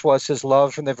 that this was his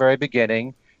love from the very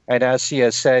beginning. And as he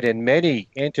has said in many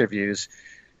interviews,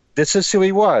 this is who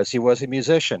he was. He was a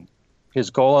musician. His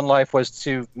goal in life was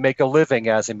to make a living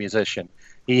as a musician.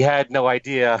 He had no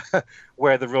idea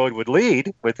where the road would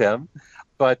lead with him.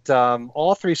 But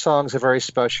all 3 songs are very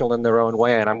special in their own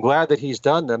way, and I'm glad that he's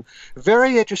done them.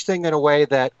 Very interesting in a way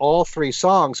that all 3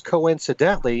 songs,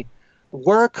 coincidentally,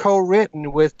 were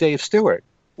co-written with Dave Stewart.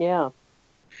 Yeah.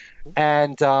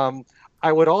 And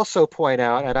I would also point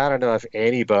out, and I don't know if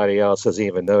anybody else has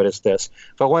even noticed this,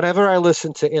 but whenever I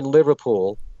listen to In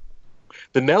Liverpool,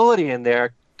 the melody in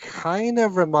there kind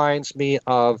of reminds me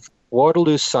of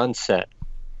Waterloo Sunset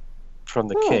from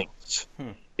the Kings.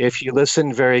 If you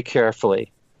listen very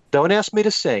carefully. Don't ask me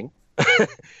to sing,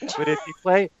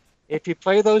 but if you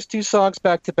play those 2 songs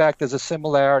back to back, there's a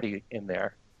similarity in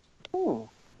there. Ooh.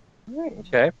 Right.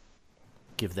 Okay.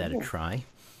 Give that a try.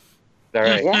 All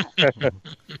right. Yeah.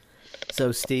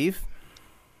 So, Steve?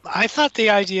 I thought the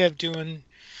idea of doing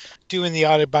the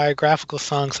autobiographical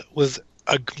songs was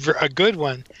a good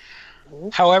one.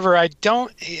 However, I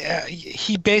don't.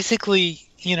 He basically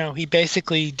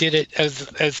did it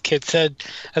as Kit said,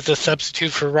 as a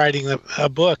substitute for writing a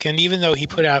book. And even though he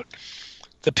put out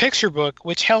the picture book,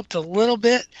 which helped a little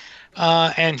bit,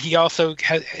 and he also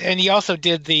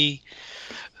did the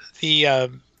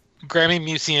Grammy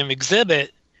Museum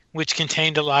exhibit, which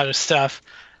contained a lot of stuff.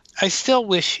 I still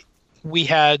wish we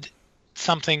had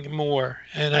something more,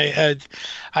 and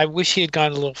I wish he had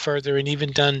gone a little further and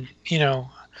even done,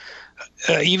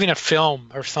 even a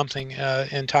film or something,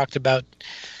 and talked about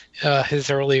his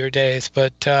earlier days.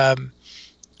 But I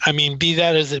mean, be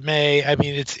that as it may, I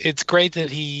mean, it's great that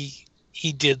he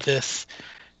did this,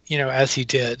 as he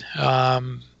did.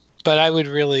 But I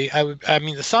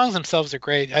mean, the songs themselves are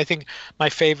great. I think my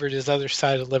favorite is Other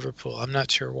Side of Liverpool. I'm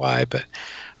not sure why,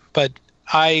 but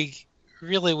I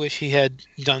really wish he had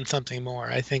done something more.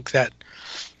 I think that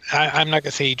I'm not going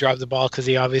to say he dropped the ball, because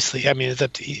he obviously, I mean, it's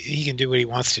up to, he can do what he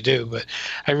wants to do, but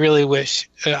I really wish,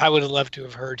 I would have loved to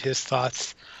have heard his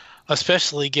thoughts,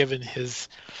 especially given his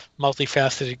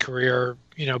multifaceted career,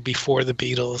 before the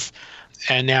Beatles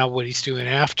and now what he's doing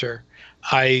after.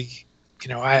 I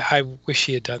wish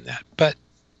he had done that, but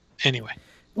anyway.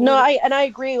 No, I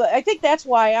agree. I think that's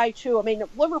why I mean,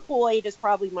 Liverpool 8 is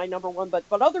probably my number one, but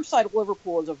Other Side of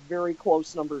Liverpool is a very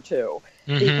close number 2,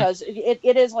 because it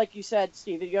is, like you said,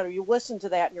 Steve, you listen to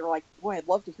that and you're like, boy, I'd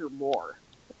love to hear more.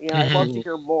 I'd love to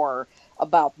hear more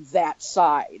about that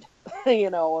side,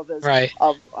 of his, right,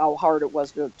 of how hard it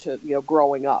was to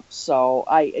growing up. So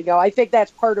I think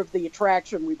that's part of the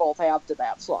attraction we both have to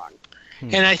that song.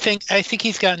 And I think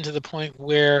he's gotten to the point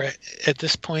where, at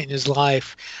this point in his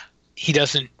life, he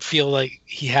doesn't feel like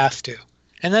he has to.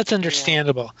 And that's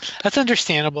understandable. Yeah. That's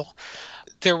understandable.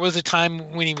 There was a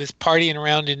time when he was partying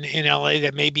around in LA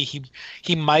that maybe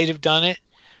he might have done it,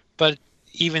 but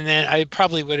even then, I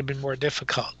probably would have been more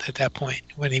difficult at that point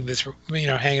when he was,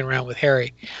 hanging around with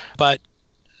Harry. But,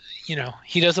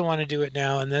 he doesn't want to do it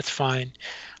now, and that's fine.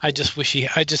 I just wish he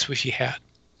had.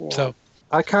 Yeah. So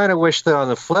I kind of wish that on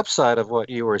the flip side of what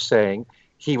you were saying,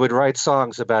 he would write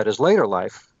songs about his later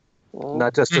life,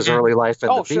 not just his early life in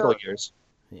the Beatle years.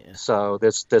 Yeah. So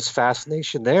there's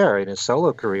fascination there in his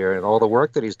solo career and all the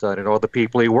work that he's done and all the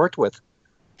people he worked with.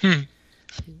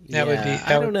 That would be.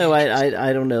 I don't know.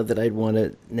 I don't know that I'd want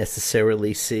to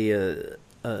necessarily see a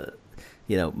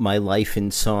my life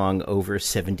in song over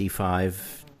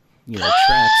 75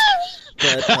 tracks.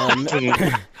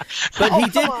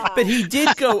 But he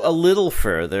did go a little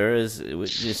further, as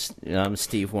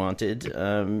Steve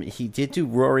wanted. He did do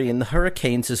Rory and the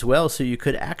Hurricanes as well, so you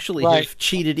could actually have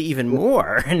cheated even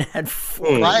more and had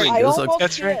 4 right. I almost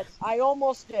That's did. right. I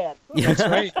almost did. That's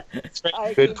right. That's right.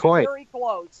 I Good point. Very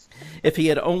close. If he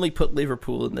had only put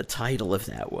Liverpool in the title of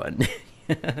that one,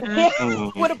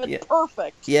 would have been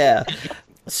perfect. Yeah.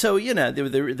 So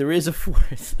there is a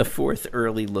fourth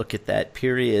early look at that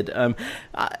period.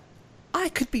 I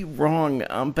could be wrong,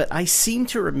 but I seem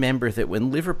to remember that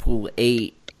when Liverpool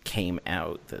 8 came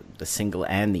out, the single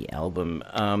and the album,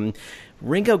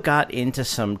 Ringo got into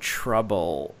some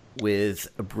trouble with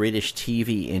a British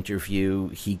TV interview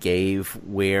he gave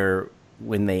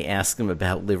when they asked him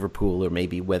about Liverpool, or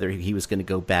maybe whether he was going to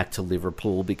go back to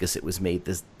Liverpool because it was made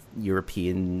this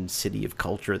European city of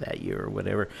culture that year or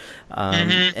whatever,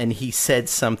 and he said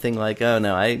something like, "Oh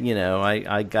no,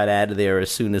 I got out of there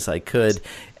as soon as I could,"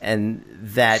 and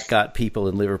that got people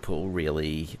in Liverpool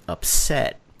really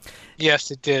upset.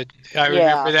 Yes, it did. I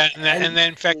remember that, and then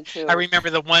in fact, I remember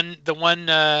the one.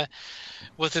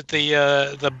 Was it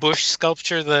the Bush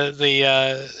sculpture,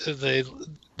 the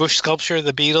Bush sculpture of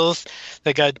the Beatles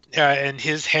that got and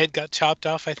his head got chopped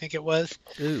off? I think it was.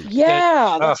 Ooh.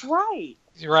 Yeah, that's right.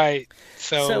 Right.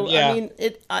 So yeah. I mean,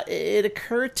 it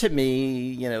occurred to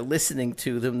me, listening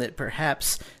to them, that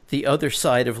perhaps the Other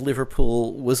Side of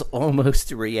Liverpool was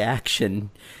almost a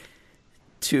reaction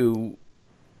to,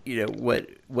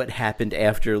 what happened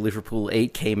after Liverpool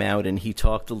 8 came out, and he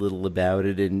talked a little about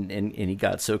it, and he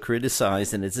got so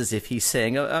criticized, and it's as if he's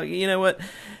saying, oh, you know what?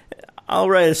 I'll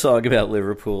write a song about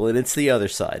Liverpool, and it's the other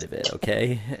side of it,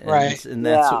 okay? Right. And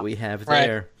that's what we have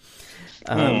there. Right.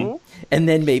 And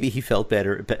then maybe he felt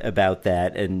better about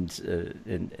that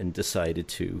and decided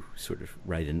to sort of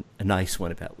write a nice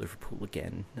one about Liverpool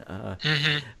again.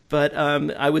 But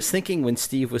I was thinking when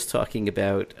Steve was talking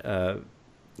about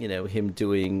him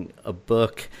doing a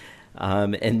book,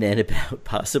 and then about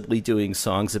possibly doing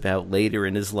songs about later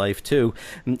in his life too.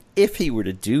 If he were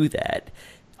to do that,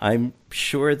 I'm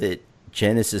sure that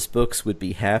Genesis Books would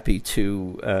be happy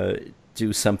to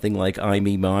do something like I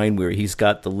Me Mine, where he's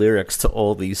got the lyrics to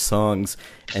all these songs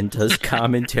and does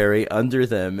commentary under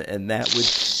them, and that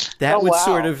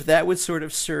would sort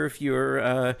of serve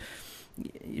your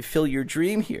fill your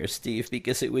dream here, Steve,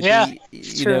 because it would be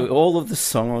all of the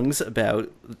songs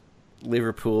about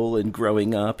Liverpool and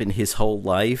growing up and his whole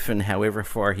life and however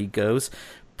far he goes,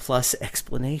 plus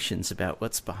explanations about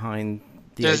what's behind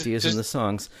the ideas in the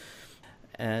songs.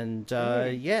 And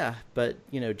but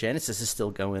Genesis is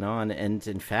still going on, and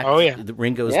in fact,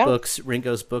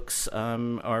 Ringo's books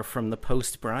are from the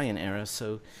post-Brian era,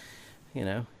 so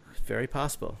very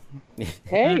possible.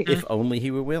 Hey, if only he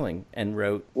were willing and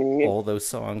wrote all those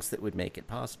songs that would make it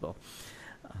possible.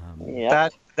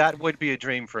 That would be a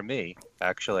dream for me,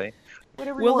 actually.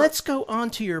 Well, let's go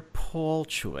on to your Paul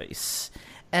choice.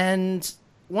 And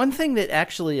one thing that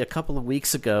actually a couple of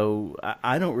weeks ago,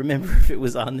 I don't remember if it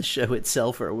was on the show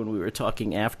itself or when we were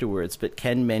talking afterwards, but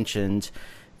Ken mentioned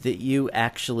that you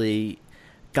actually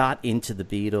got into the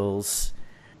Beatles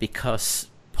because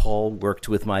Paul worked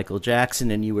with Michael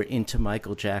Jackson and you were into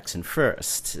Michael Jackson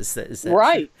first. Is that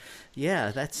right? True?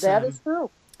 Yeah, that is true.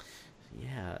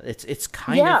 Yeah, it's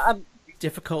kind of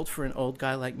difficult for an old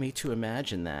guy like me to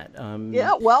imagine that. I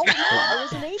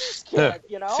was an 80s kid,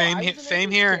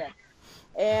 Same here. Kid.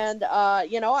 And,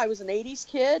 I was an 80s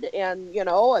kid, and,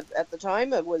 at the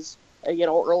time it was,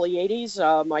 early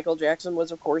 80s, Michael Jackson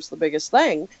was, of course, the biggest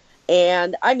thing.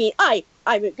 And, I mean, I'm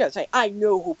going to say, I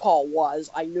knew who Paul was.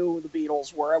 I knew who the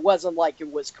Beatles were. It wasn't like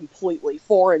it was completely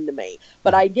foreign to me.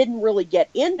 But I didn't really get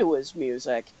into his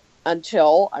music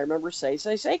until I remember Say,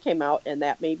 Say, Say came out, and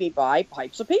that made me buy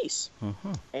Pipes of Peace.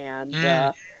 Mm-hmm.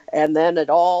 And then it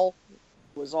all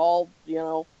was all,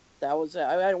 that was,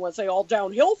 I don't want to say all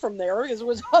downhill from there, because it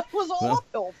was all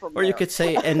uphill from there. Or you could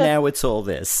say, and now it's all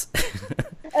this.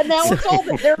 And now it's all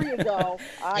this. There you go.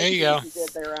 There you go. You did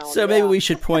there, Alan. So maybe we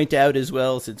should point out as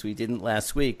well, since we didn't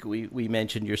last week, we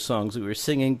mentioned your Songs We Were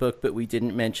Singing book, but we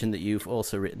didn't mention that you've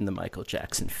also written the Michael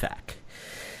Jackson FAQ.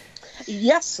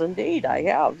 Yes, indeed, I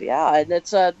have. Yeah, and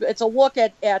it's a look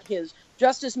at his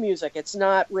music. It's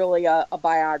not really a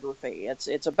biography.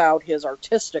 It's about his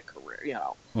artistic career,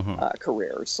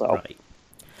 career. So, right.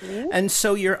 Mm-hmm. And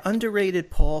so your underrated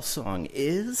Paul song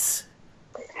is?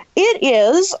 It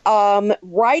is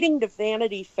 "Riding to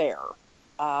Vanity Fair,"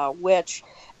 which,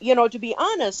 to be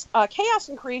honest, "Chaos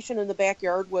and Creation in the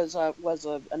Backyard" was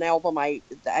an album I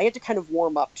had to kind of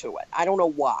warm up to it. I don't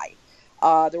know why.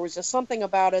 There was just something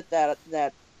about it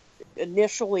that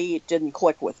initially it didn't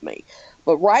click with me.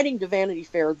 But "Riding to Vanity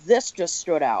Fair," this just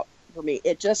stood out for me.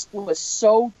 It just was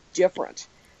so different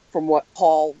from what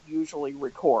Paul usually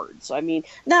records. I mean,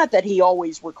 not that he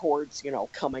always records,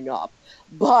 coming up,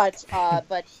 but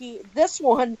this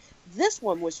one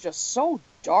was just so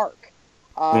dark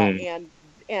and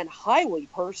highly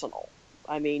personal.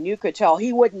 I mean, you could tell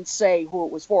he wouldn't say who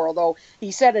it was for, although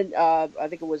he said in I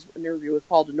think it was an interview with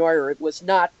Paul DeNoyer, it was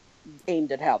not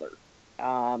aimed at Heather,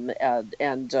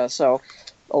 so.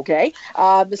 Okay,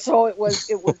 so it was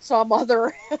some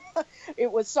other it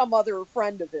was some other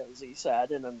friend of his, he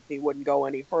said, and he wouldn't go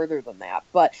any further than that.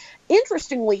 But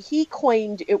interestingly, he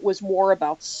claimed it was more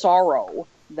about sorrow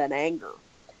than anger,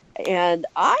 and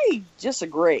I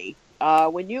disagree.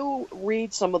 When you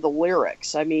read some of the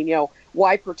lyrics, I mean,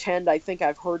 why pretend I think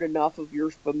I've heard enough of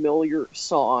your familiar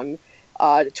song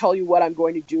to tell you what I'm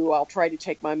going to do. I'll try to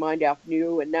take my mind off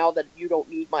you, and now that you don't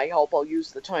need my help, I'll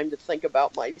use the time to think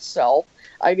about myself.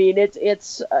 I mean,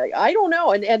 it's I don't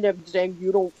know, and saying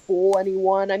you don't fool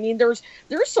anyone. I mean, there's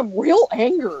some real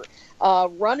anger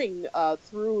running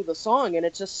through the song, and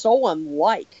it's just so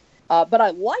unlike. But I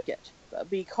like it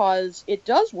because it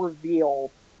does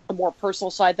reveal a more personal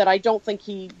side that I don't think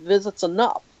he visits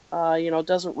enough.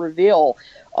 Doesn't reveal.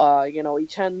 He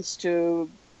tends to.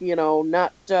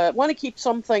 Not want to keep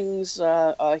some things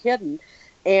hidden.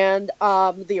 And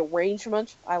the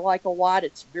arrangement I like a lot.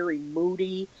 It's very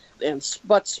moody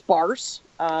but sparse.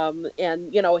 And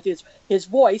his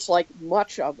voice, like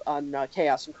much on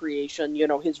Chaos and Creation,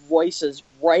 his voice is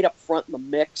right up front in the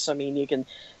mix. I mean, you can,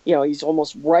 he's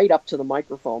almost right up to the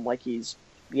microphone, like he's,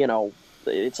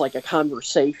 it's like a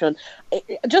conversation.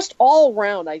 Just all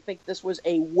around, I think this was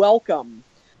a welcome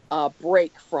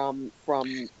break from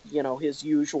his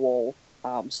usual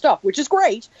stuff, which is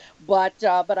great, but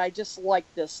I just like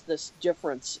this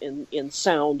difference in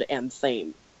sound and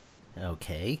theme.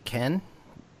 Okay, Ken,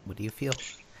 what do you feel?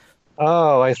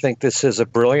 Oh, I think this is a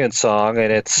brilliant song,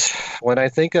 and it's when I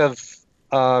think of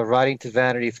 "Riding to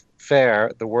Vanity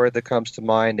Fair," the word that comes to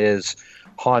mind is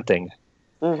haunting.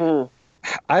 Mm-hmm.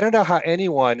 I don't know how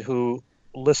anyone who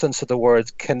listens to the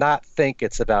words cannot think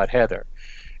it's about Heather.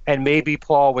 And maybe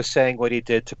Paul was saying what he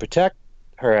did to protect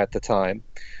her at the time.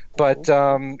 But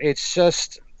it's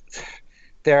just,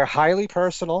 they're highly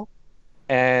personal,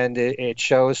 and it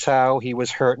shows how he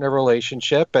was hurt in a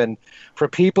relationship. And for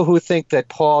people who think that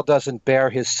Paul doesn't bare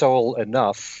his soul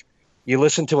enough, you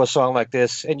listen to a song like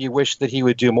this and you wish that he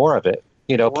would do more of it.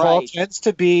 You know, Paul tends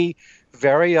to be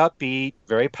very upbeat,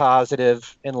 very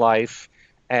positive in life,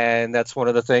 and that's one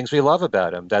of the things we love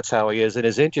about him. That's how he is in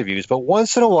his interviews. But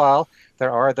once in a while,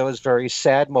 there are those very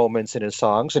sad moments in his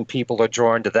songs, and people are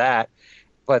drawn to that.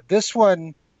 But this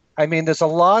one, I mean, there's a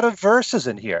lot of verses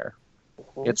in here.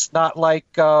 It's not like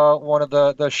one of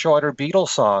the shorter Beatles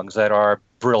songs that are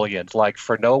brilliant, like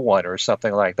For No One or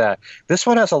something like that. This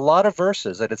one has a lot of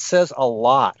verses, and it says a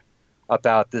lot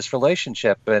about this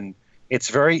relationship. And it's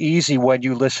very easy when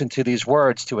you listen to these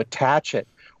words to attach it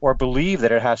or believe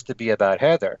that it has to be about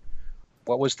Heather.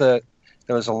 There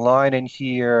was a line in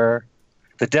here.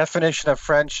 The definition of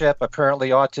friendship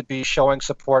apparently ought to be showing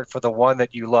support for the one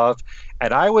that you love.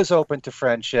 And I was open to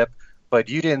friendship, but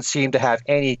you didn't seem to have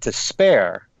any to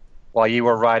spare while you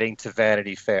were riding to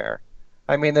Vanity Fair.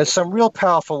 I mean, there's some real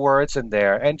powerful words in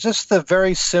there. And just the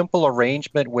very simple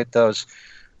arrangement with those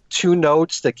two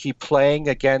notes that keep playing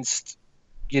against,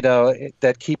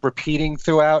 that keep repeating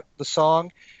throughout the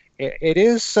song.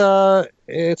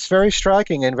 It's very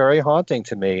striking and very haunting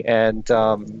to me.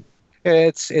 And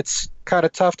it's kind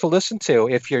of tough to listen to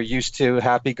if you're used to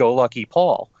happy-go-lucky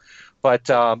Paul. But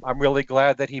I'm really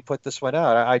glad that he put this one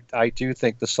out. I do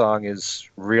think the song is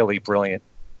really brilliant.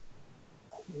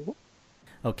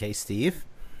 Okay, Steve.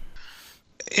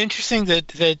 Interesting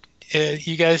that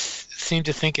you guys seem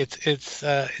to think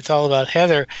it's all about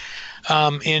Heather.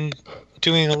 In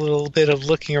doing a little bit of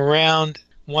looking around,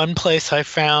 one place I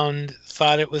found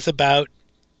thought it was about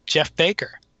Jeff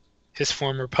Baker, his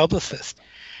former publicist.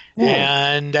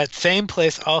 And that same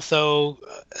place also,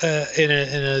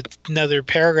 in another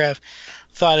paragraph,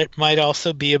 thought it might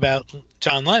also be about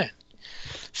John Lennon.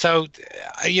 So,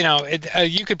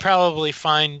 you could probably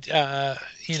find,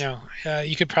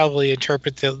 you could probably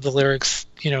interpret the lyrics,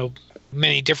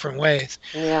 many different ways.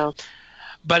 Yeah.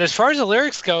 But as far as the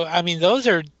lyrics go, I mean, those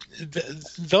are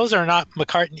not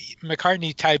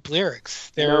McCartney type lyrics.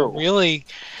 They're really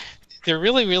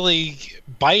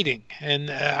biting,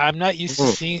 and I'm not used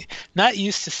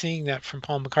to seeing that from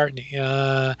Paul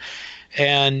McCartney.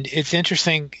 And it's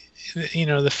interesting,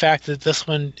 the fact that this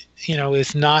one,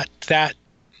 is not that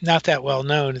well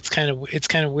known. It's kind of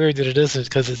weird that it isn't,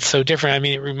 because it's so different. I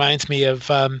mean, it reminds me of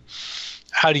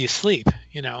How Do You Sleep?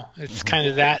 It's kind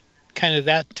of that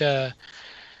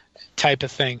type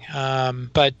of thing.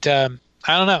 But I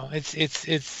don't know.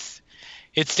 It's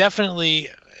definitely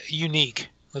unique.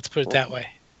 Let's put it that way.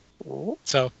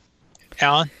 So,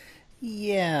 Alan?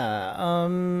 Yeah,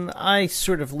 I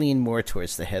sort of lean more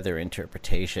towards the Heather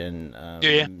interpretation. Do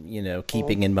you?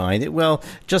 Keeping in mind,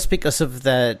 just because of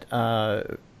that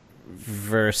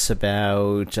verse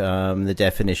about the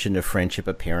definition of friendship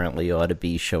apparently ought to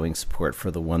be showing support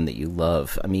for the one that you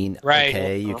love. I mean,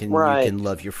 okay, you can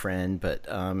love your friend, but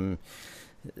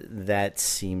that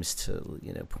seems to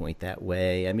point that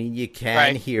way. I mean, you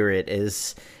can hear it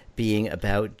as being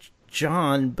about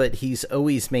John, but he's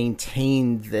always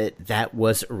maintained that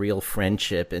was a real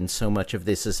friendship, and so much of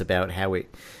this is about how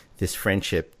this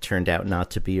friendship turned out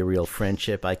not to be a real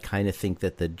friendship. I kind of think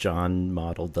that the John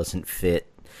model doesn't fit,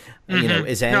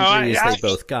 as angry as they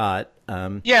both got. I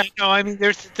mean, I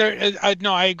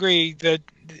agree that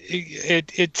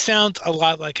it sounds a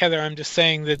lot like Heather. I'm just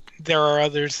saying that there are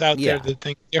others out there that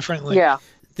think differently. Yeah.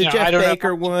 The Jeff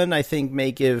Baker one, I think,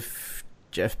 may give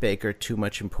Jeff Baker too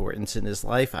much importance in his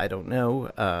life. I don't know.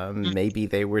 Maybe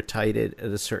they were tight at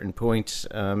a certain point.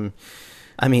 I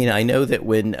mean, I know that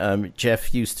when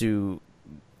Jeff used to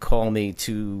call me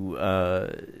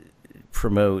to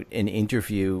promote an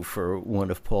interview for one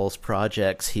of Paul's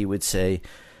projects, he would say,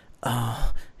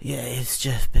 "Oh, yeah, it's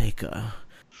Jeff Baker.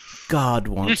 God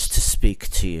wants to speak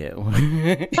to you."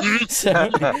 So,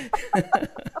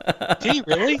 did he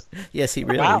really? Yes, he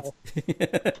really.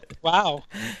 Wow.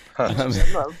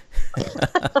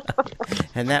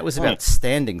 And that was about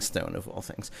Standing Stone, of all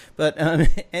things. But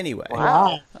anyway.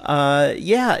 Wow.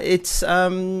 It's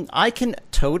I can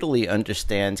totally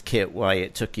understand, Kit, why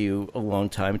it took you a long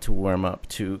time to warm up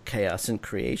to Chaos and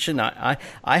Creation. I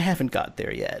haven't got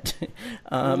there yet.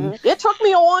 It took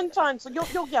me a long time, so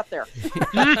you'll get there.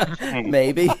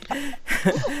 Maybe.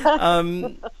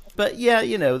 But yeah,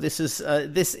 this is,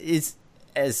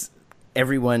 as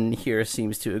everyone here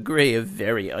seems to agree, a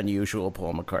very unusual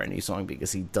Paul McCartney song,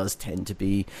 because he does tend to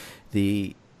be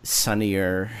the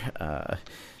sunnier,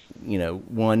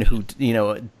 one who,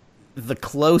 the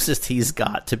closest he's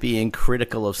got to being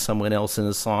critical of someone else in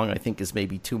a song, I think, is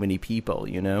maybe Too Many People,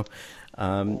 you know?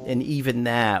 And even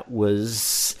that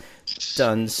was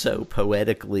done so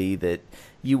poetically that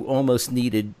you almost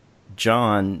needed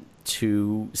John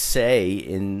to say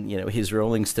in, you know, his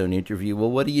Rolling Stone interview,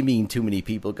 well, what do you mean too many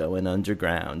people going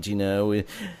underground? You know,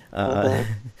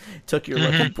 took your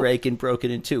lucky break and broke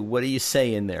it in two. What are you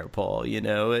saying there, Paul? You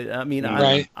know, I mean,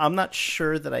 I'm not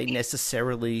sure that I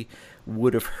necessarily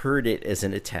would have heard it as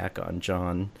an attack on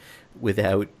John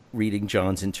without reading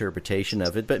John's interpretation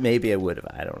of it, but maybe I would have.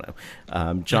 I don't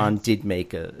know. John did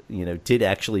did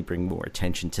actually bring more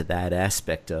attention to that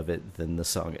aspect of it than the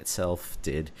song itself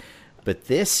did. But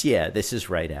this is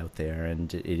right out there,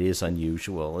 and it is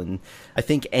unusual. And I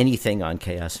think anything on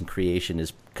Chaos and Creation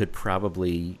could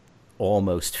probably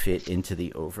almost fit into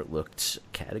the overlooked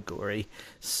category.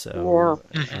 So,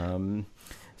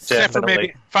 except for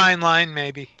maybe Fine Line,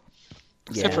 maybe.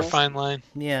 Except for Fine Line.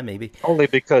 Yeah, maybe. Only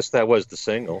because that was the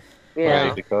single. Yeah.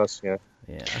 Only because, Yeah.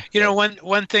 You know,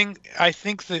 one thing I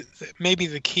think that maybe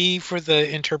the key for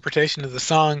the interpretation of the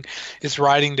song is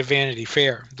riding to Vanity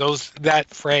Fair. That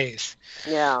phrase.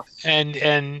 Yeah.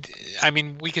 And I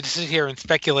mean, we could sit here and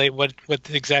speculate what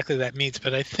exactly that means,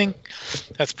 but I think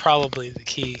that's probably the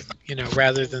key, you know,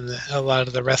 rather than a lot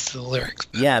of the rest of the lyrics.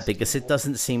 Yeah, because it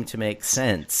doesn't seem to make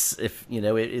sense if, you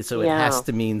know, it has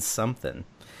to mean something.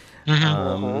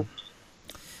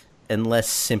 Unless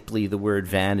simply the word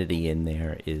vanity in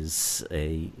there is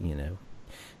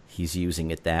he's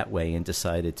using it that way and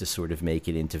decided to sort of make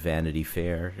it into Vanity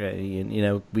Fair. You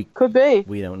know, we could be.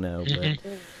 We don't know, but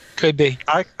could be.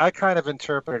 I kind of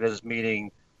interpret it as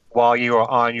meaning while you are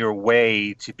on your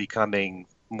way to becoming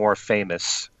more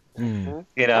famous. You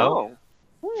know,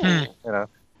 you know.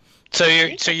 So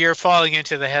you're falling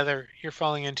into the Heather. You're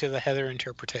falling into the Heather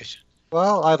interpretation.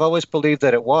 Well, I've always believed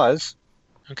that it was.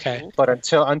 Okay. But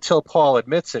until Paul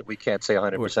admits it, we can't say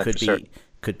 100% for certain.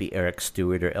 Could be Eric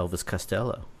Stewart or Elvis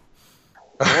Costello.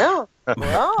 Yeah.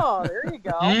 Oh, there you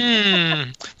go.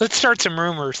 Let's start some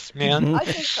rumors, man.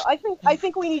 I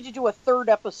think we need to do a third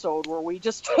episode where we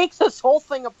just take this whole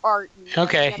thing apart. And,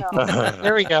 okay. You know.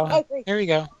 There we go. There we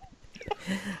go.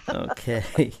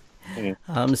 Okay.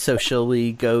 So shall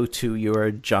we go to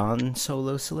your John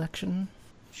solo selection?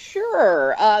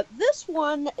 Sure. This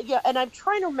one, and I'm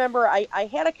trying to remember. I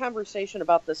had a conversation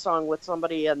about this song with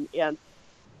somebody, and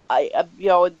I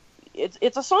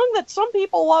it's a song that some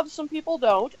people love, some people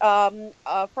don't.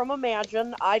 From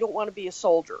Imagine, I Don't Want to Be a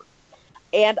Soldier,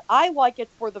 and I like it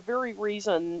for the very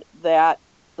reason that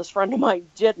this friend of mine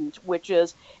didn't, which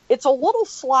is it's a little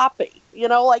sloppy. You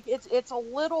know, like it's a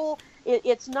little.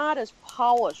 It's not as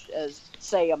polished as,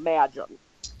 say, Imagine.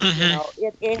 You know,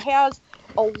 it has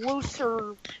a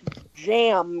looser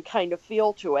jam kind of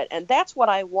feel to it, and that's what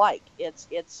I like. It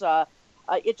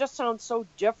just sounds so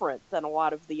different than a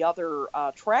lot of the other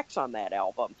tracks on that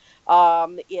album.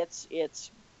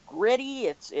 It's gritty,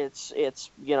 it's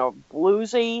you know,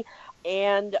 bluesy,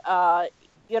 and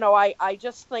you know, I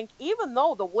just think, even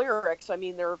though the lyrics, I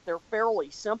mean, they're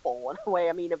fairly simple in a way.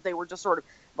 I mean, if they were just sort of,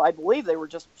 I believe they were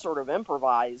just sort of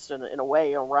improvised in a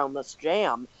way around this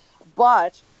jam,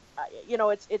 but you know,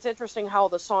 it's interesting how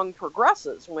the song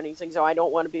progresses when he sings, "Oh, I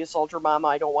don't want to be a soldier, mama.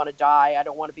 I don't want to die. I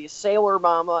don't want to be a sailor,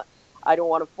 mama. I don't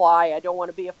want to fly. I don't want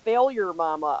to be a failure,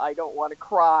 mama. I don't want to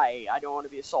cry. I don't want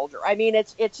to be a soldier." I mean,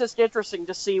 it's just interesting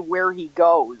to see where he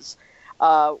goes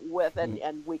with,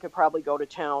 and we could probably go to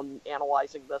town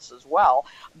analyzing this as well.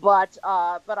 But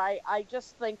I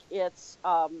just think it's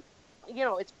you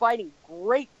know, it's fighting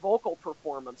great vocal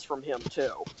performance from him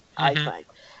too. I think,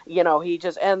 you know, he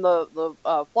just, and the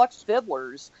Flux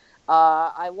fiddlers.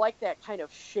 I like that kind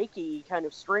of shaky kind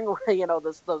of string, you know,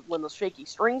 when the shaky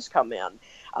strings come in.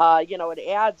 You know, it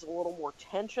adds a little more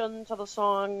tension to the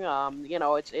song. You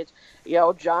know, it's you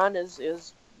know, John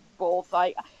is both.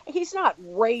 He's not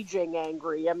raging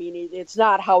angry. I mean, it's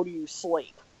not How Do You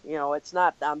Sleep? You know, it's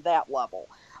not on that level.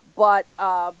 But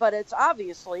it's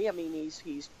obviously, I mean,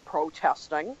 he's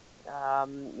protesting,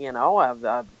 you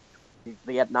know,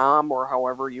 Vietnam, or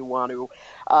however you want to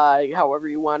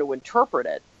interpret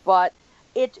it. But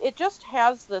it just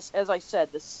has this, as I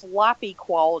said, this sloppy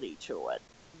quality to it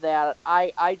that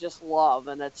I just love,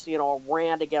 and it's, you know, a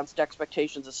rant against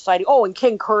expectations of society. Oh, and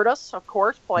King Curtis, of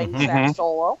course, playing sax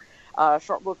solo.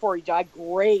 Short before he died,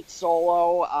 great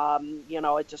solo. You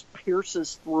know, it just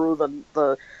pierces through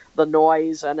the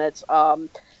noise, and it's I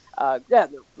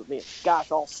mean,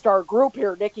 gosh, all-star group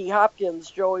here: Nicky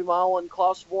Hopkins, Joey Mullen,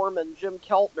 Klaus Vormann, Jim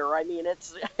Keltner. I mean,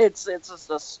 it's just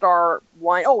a star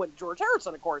line. Oh, and George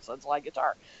Harrison, of course, on slide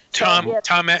guitar.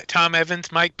 Tom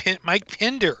Evans, Mike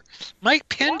Pinder.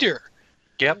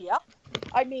 Yep. Yep.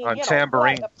 I mean, On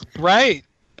tambourine. Right.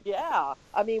 Yeah,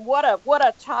 I mean, what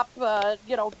a top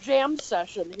jam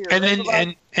session here. And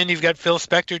then and you've got Phil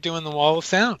Spector doing the Wall of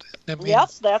Sound. I mean,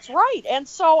 yes, that's right. And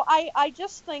so I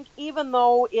just think, even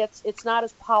though it's not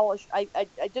as polished, I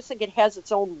just think it has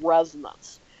its own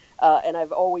resonance, and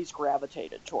I've always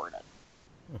gravitated toward it.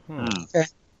 Mm-hmm.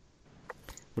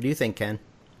 What do you think, Ken?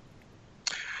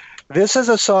 This is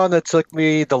a song that took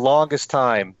me the longest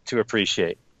time to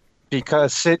appreciate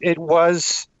because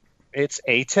it's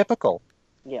atypical.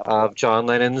 Yeah. Of John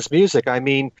Lennon's music. I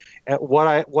mean, what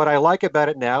I like about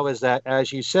it now is that,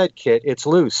 as you said, Kit, it's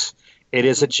loose. It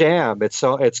is a jam. It's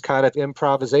kind of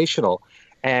improvisational,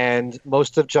 and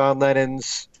most of John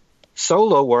Lennon's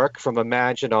solo work from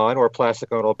Imagine on or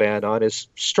Plastic Ono Band on is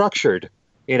structured,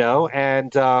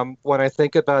 And when I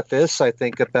think about this, I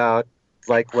think about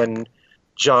like when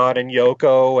John and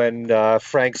Yoko and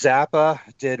Frank Zappa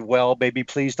did "Well, Baby,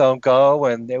 Please Don't Go,"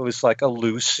 and it was like a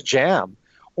loose jam.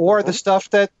 Or the stuff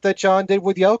that John did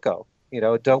with Yoko,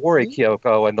 Don't Worry,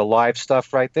 Kyoko, and the live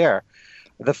stuff right there.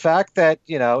 The fact that,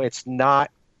 it's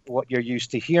not what you're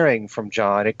used to hearing from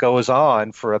John. It goes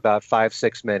on for about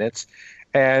 5-6 minutes.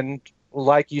 And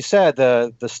like you said,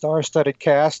 the star-studded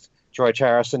cast, George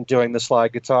Harrison doing the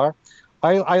slide guitar,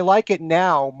 I like it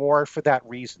now more for that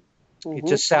reason. It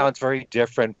just sounds very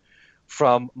different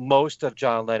from most of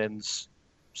John Lennon's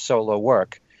solo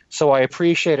work. So I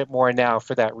appreciate it more now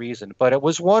for that reason. But it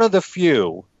was one of the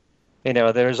few,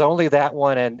 there's only that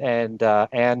one and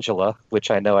Angela,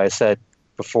 which I know I said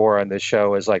before on this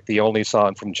show is like the only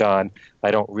song from John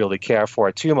I don't really care for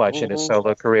too much in his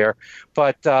solo career.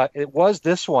 But it was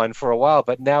this one for a while,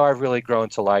 but now I've really grown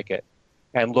to like it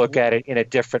and look at it in a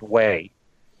different way.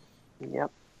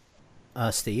 Yep.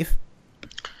 Steve?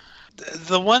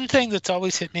 The one thing that's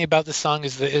always hit me about the song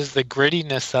is the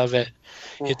grittiness of it.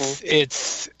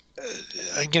 It's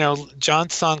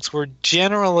John's songs were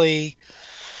generally,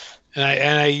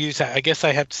 and I guess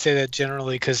I have to say that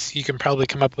generally because you can probably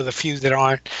come up with a few that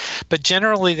aren't, but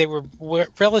generally they were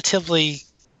relatively,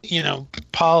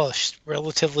 polished,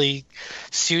 relatively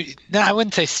I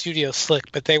wouldn't say studio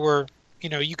slick, but they were,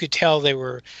 you could tell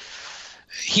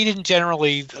he didn't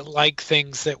generally like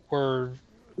things that were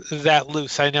that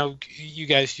loose. I know you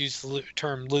guys use the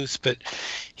term loose, but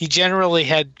he generally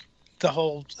had the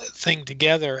whole thing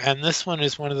together, and this one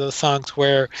is one of those songs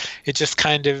where it just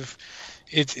kind of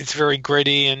it's very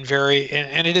gritty and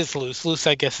and it is loose.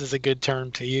 I guess is a good term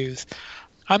to use.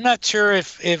 I'm not sure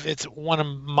if it's one of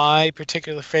my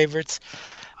particular favorites.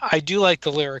 I do like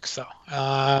the lyrics though.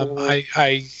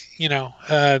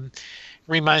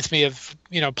 Reminds me of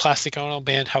Plastic Ono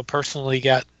Band, how personally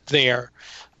got there,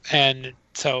 and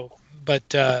so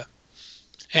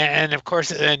and of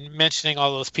course, and mentioning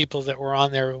all those people that were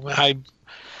on there,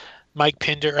 Mike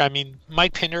Pinder,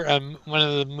 one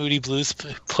of the Moody Blues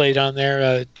played on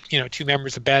there. Two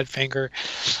members of Badfinger.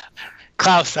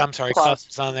 Klaus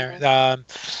was on there.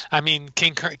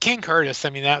 King Curtis. I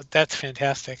mean, that's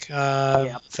fantastic.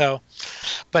 So,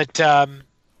 but for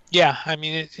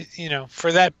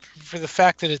the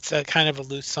fact that it's a kind of a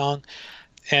loose song,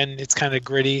 and it's kind of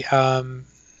gritty,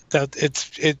 that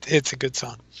it's a good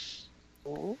song.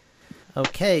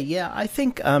 Okay, yeah, I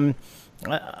think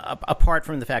apart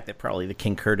from the fact that probably the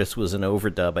King Curtis was an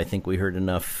overdub, I think we heard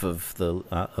enough of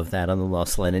that on the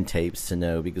Lost Lennon tapes to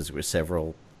know, because there were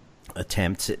several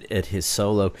attempts at his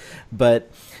solo.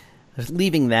 But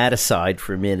leaving that aside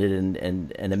for a minute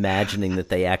and imagining that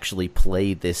they actually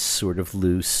played this sort of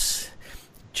loose,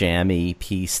 jammy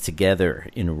piece together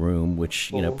in a room,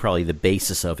 which probably the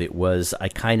basis of it was, I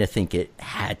kind of think it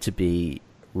had to be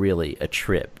really a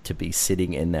trip to be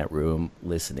sitting in that room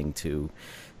listening to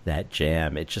that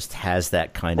jam. It just has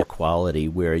that kind of quality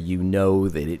where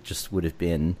that it just would have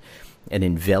been an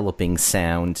enveloping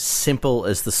sound, simple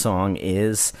as the song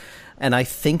is. And I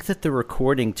think that the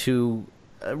recording to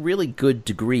a really good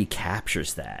degree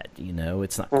captures that.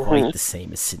 It's not quite the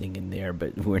same as sitting in there,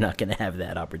 but we're not going to have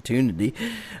that opportunity,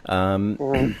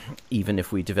 even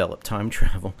if we develop time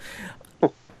travel.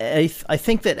 I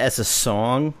think that as a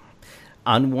song,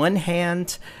 on one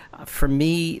hand, for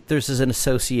me, there's an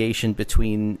association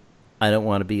between I Don't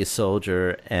Want to Be a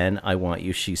Soldier and I Want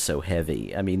You, She's So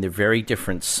Heavy. I mean, they're very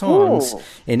different songs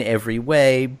in every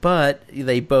way, but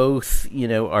they both,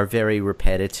 are very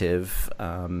repetitive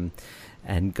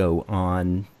and go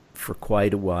on for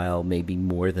quite a while, maybe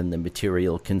more than the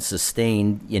material can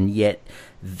sustain, and yet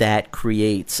that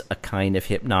creates a kind of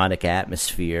hypnotic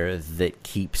atmosphere that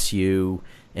keeps you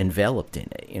enveloped in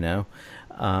it,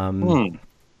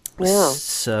 Yeah.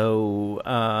 So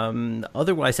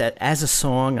otherwise, as a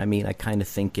song, I mean, I kind of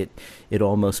think it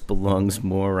almost belongs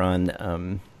more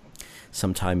on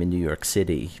Sometime in New York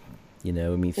City. You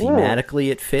know, I mean,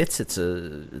 thematically it fits. It's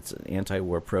an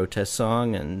anti-war protest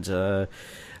song, and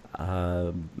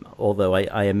although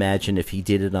I imagine if he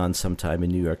did it on Sometime in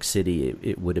New York City,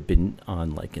 it would have been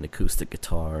on like an acoustic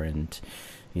guitar and,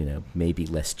 you know, maybe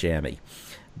less jammy.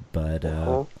 But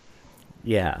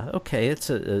yeah, okay, it's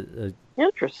a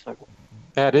Interesting.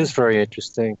 That is very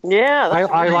interesting. Yeah.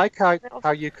 I like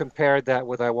how you compared that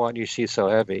with I Want You, She's So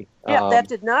Heavy. Yeah, that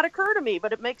did not occur to me,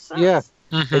 but it makes sense. Yeah,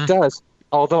 it does.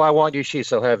 Although I Want You, She's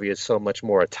So Heavy is so much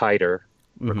more a tighter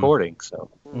recording. So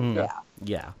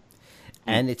yeah.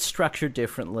 And it's structured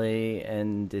differently,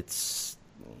 and it's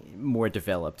more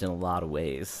developed in a lot of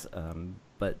ways.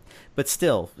 But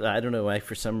still, I don't know why,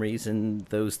 for some reason,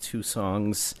 those two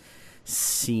songs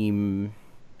seem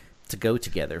to go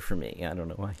together for me. I don't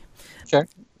know why. Okay.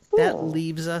 That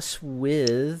leaves us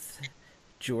with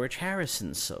George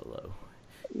Harrison's solo.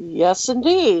 Yes,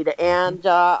 indeed. And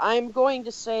I'm going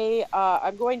to say,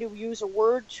 I'm going to use a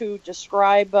word to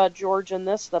describe George in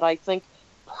this that I think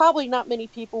probably not many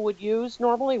people would use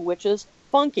normally, which is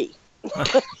funky.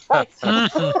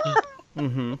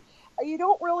 You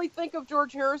don't really think of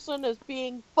George Harrison as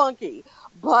being funky,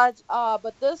 but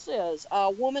this is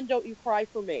 "Woman, Don't You Cry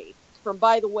for Me." From,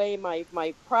 by the way, my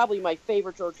probably my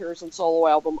favorite George Harrison solo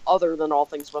album, other than All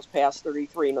Things Must Pass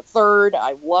 33 1/3.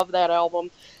 I love that album.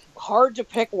 Hard to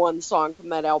pick one song from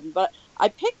that album, but I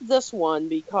picked this one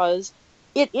because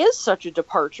it is such a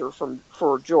departure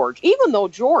for George. Even though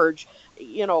George,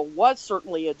 you know, was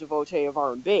certainly a devotee of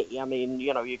R&B. I mean,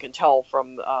 you know, you can tell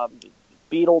from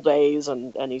Beatle days,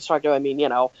 and he's talking to, I mean, you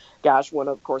know, gosh, one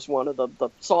of the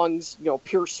songs, you know,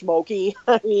 Pure Smokey.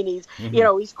 I mean, he's you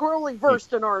know, he's clearly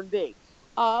versed in R&B.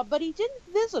 But he didn't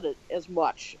visit it as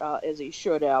much as he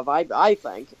should have, I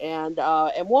think. And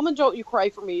 "Woman, Don't You Cry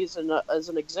for Me" is as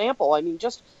an example. I mean,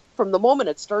 just from the moment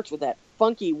it starts with that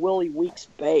funky Willie Weeks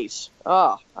bass.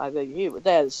 I think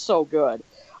that is so good.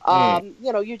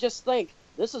 You know, you just think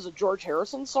this is a George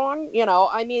Harrison song. You know,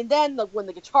 I mean, then when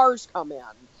the guitars come in,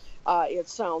 it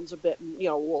sounds a bit, you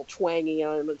know, a little twangy,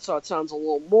 and so it sounds a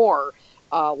little more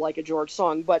like a George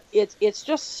song. But it's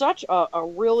just such a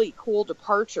really cool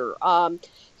departure.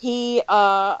 He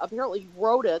apparently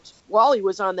wrote it while he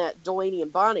was on that Delaney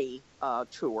and Bonnie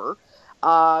tour.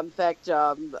 In fact,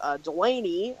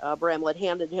 Delaney, Bramlett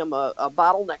handed him a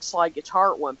bottleneck slide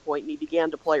guitar at one point, and he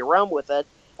began to play around with it.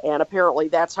 And apparently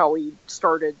that's how he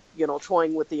started, you know,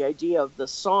 toying with the idea of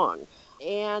this song.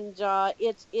 And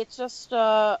it's just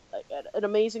an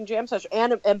amazing jam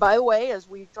session. And by the way, as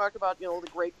we talked about, you know, the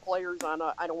great players on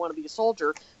I Don't Want to Be a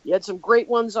Soldier, you had some great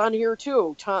ones on here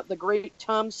too. The great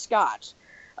Tom Scott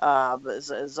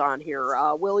is on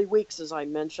here. Willie Weeks, as I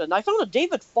mentioned. I found out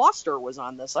David Foster was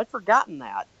on this. I'd forgotten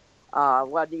that.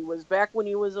 When he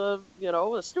was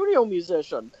a studio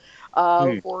musician.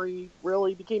 Before he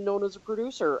really became known as a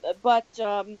producer. But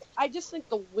I just think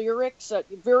the lyrics are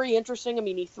very interesting. I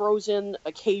mean, he throws in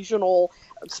occasional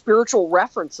spiritual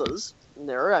references in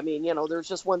there. I mean, you know, there's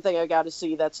just one thing I got to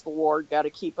see, that's the Lord, got to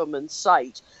keep him in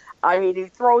sight. I mean, he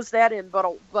throws that in,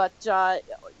 but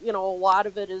you know, a lot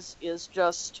of it is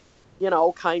just, you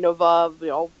know, kind of, you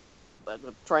know,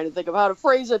 I'm trying to think of how to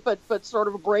phrase it, but sort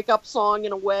of a breakup song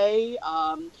in a way.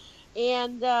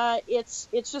 And it's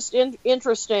just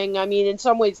interesting. I mean, in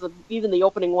some ways, even the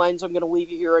opening lines, "I'm going to leave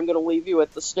you here, I'm going to leave you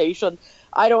at the station,"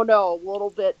 I don't know, a little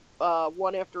bit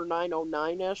one after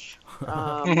 909-ish,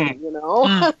 you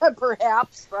know,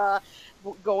 perhaps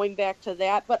going back to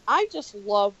that. But I just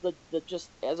love the just,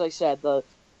 as I said, the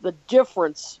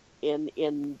difference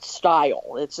in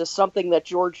style. It's just something that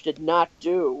George did not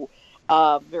do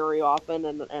very often,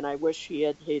 and I wish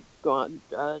he'd gone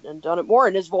and done it more.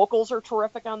 And his vocals are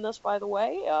terrific on this, by the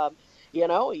way. You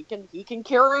know, he can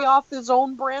carry off his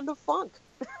own brand of funk.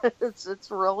 It's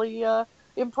really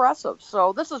impressive.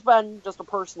 So this has been just a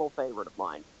personal favorite of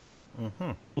mine.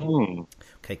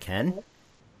 Okay, Ken?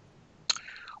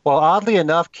 Well, oddly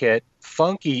enough, Kit,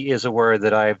 funky is a word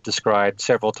that I've described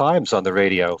several times on the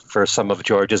radio for some of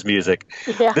George's music.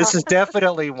 Yeah. This is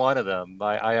definitely one of them.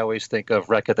 I always think of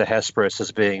Wreck of the Hesperus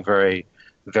as being very,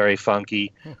 very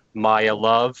funky. Maya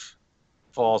Love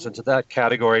falls into that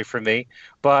category for me.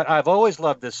 But I've always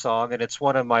loved this song, and it's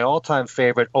one of my all-time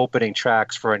favorite opening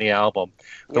tracks for any album.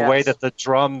 The way that the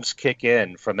drums kick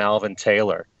in from Alvin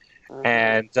Taylor.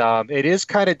 And it is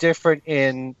kind of different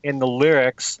in the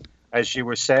lyrics, as you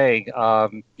were saying,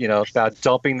 you know, about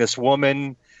dumping this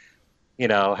woman, you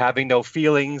know, having no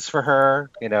feelings for her,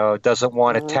 you know, doesn't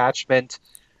want attachment.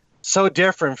 So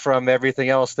different from everything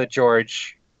else that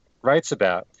George writes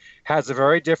about. Has a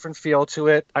very different feel to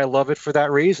it. I love it for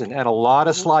that reason, and a lot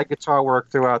of slide guitar work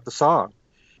throughout the song.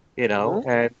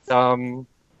 And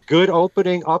good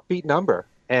opening, upbeat number,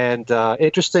 and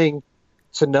interesting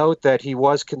to note that he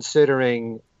was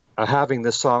considering having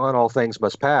this song on All Things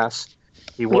Must Pass.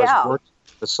 He was working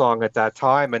the song at that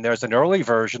time, and there's an early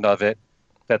version of it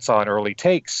that's on Early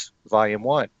Takes, Volume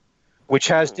 1, which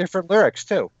has different lyrics,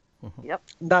 too. Yep.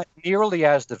 Not nearly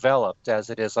as developed as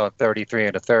it is on 33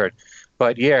 and a Third,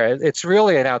 but yeah, it's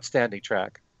really an outstanding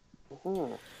track.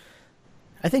 Mm-hmm.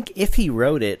 I think if he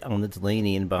wrote it on the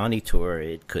Delaney and Bonnie tour,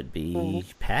 it could be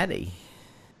Patty.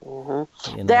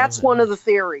 Mm-hmm. That's one of the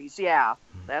theories, yeah.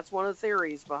 That's one of the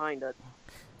theories behind it.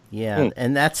 Yeah,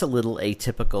 and that's a little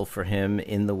atypical for him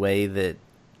in the way that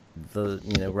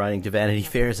writing to Vanity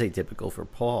Fair is atypical for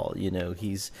Paul.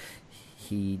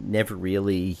 He never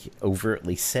really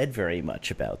overtly said very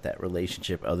much about that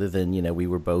relationship other than, we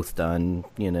were both done,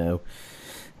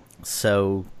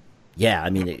 So, yeah, I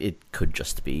mean, it could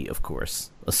just be, of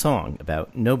course, a song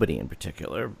about nobody in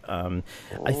particular. I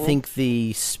think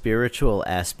the spiritual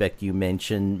aspect you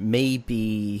mentioned may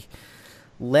be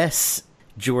less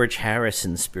George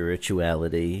Harrison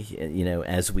spirituality,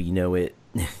 as we know it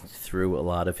through a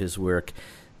lot of his work,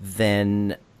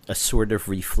 than a sort of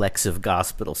reflexive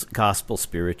gospel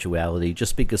spirituality,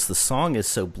 just because the song is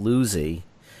so bluesy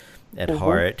at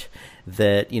heart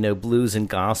that, blues and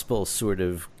gospel sort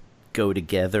of go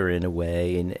together in a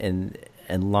way,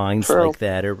 and lines like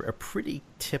that are pretty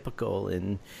typical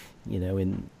in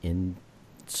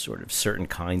sort of certain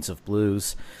kinds of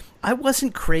blues. I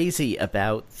wasn't crazy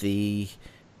about the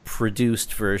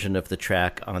produced version of the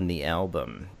track on the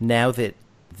album. Now that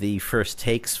the First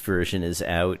Takes version is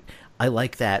out, I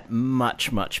like that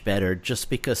much, much better,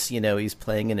 just because, he's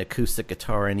playing an acoustic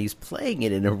guitar and he's playing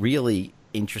it in a really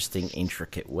interesting,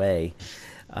 intricate way.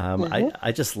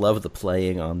 I just love the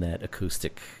playing on that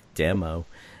acoustic demo.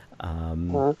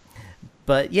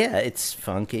 But yeah, it's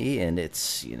funky, and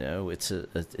it's, it's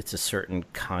a certain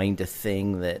kind of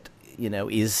thing that,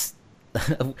 is...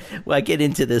 Well, I get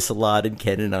into this a lot, and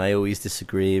Ken and I always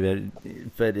disagree,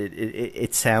 but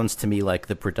it sounds to me like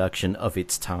the production of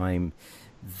its time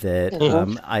that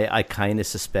I kind of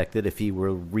suspect that if he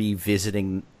were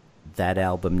revisiting that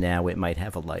album now, it might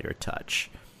have a lighter touch.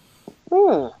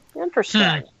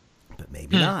 Interesting. But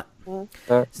maybe not.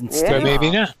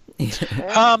 Maybe not.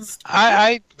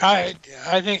 I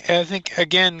think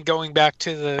again, going back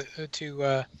to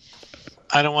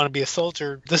I Don't Want to Be a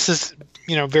Soldier, this is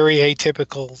very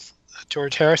atypical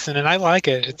George Harrison, and I like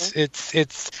it.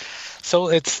 It's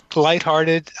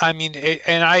lighthearted. I mean,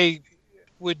 and I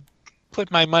would put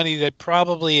my money that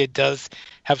probably it does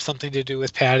have something to do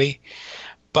with Patty,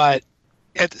 but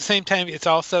at the same time, it's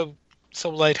also so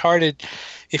lighthearted.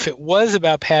 If it was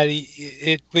about Patty,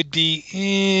 it would be,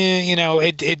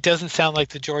 it doesn't sound like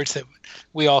the George that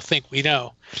we all think we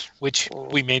know, which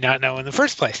we may not know in the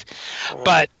first place.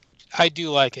 But I do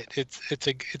like it. It's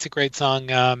a great song.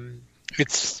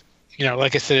 It's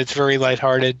like I said, it's very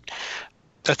lighthearted.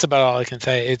 That's about all I can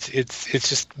say. It's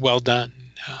just well done.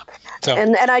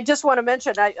 And I just want to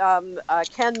mention,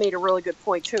 Ken made a really good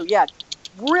point too. Yeah,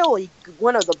 really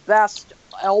one of the best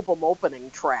album opening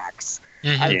tracks.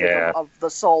 I think of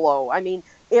the solo. I mean,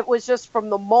 it was just from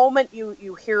the moment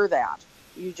you hear that,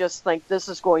 you just think this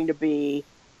is going to be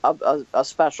a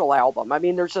special album. I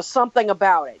mean, there's just something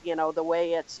about it, the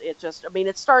way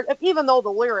it starts, even though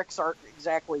the lyrics aren't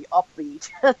exactly upbeat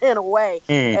in a way.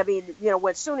 I mean,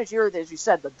 as soon as you hear, as you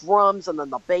said, the drums and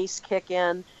then the bass kick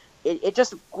in, it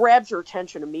just grabs your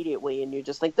attention immediately, and you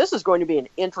just think this is going to be an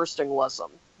interesting listen,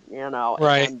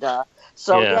 Right. And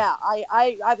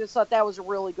I just thought that was a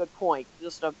really good point.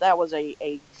 That was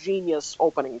a genius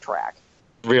opening track.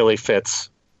 Really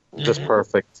fits, just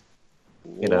perfect,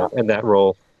 in that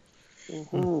role.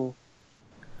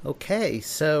 Okay,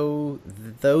 so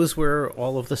those were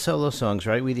all of the solo songs,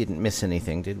 right? We didn't miss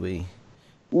anything, did we?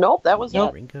 Nope, that was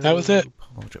it. Ringo, that was it.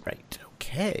 Right,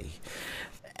 okay.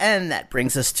 And that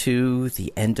brings us to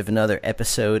the end of another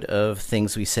episode of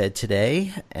Things We Said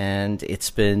Today, and it's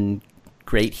been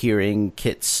great hearing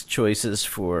Kit's choices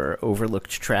for overlooked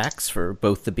tracks for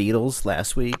both the Beatles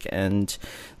last week and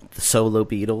the solo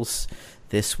Beatles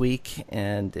this week,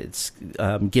 and it's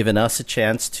given us a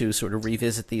chance to sort of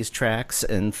revisit these tracks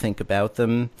and think about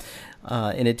them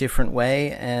in a different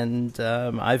way, and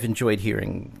I've enjoyed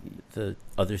hearing the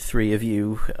other three of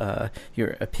you,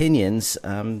 your opinions,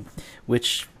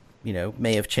 which,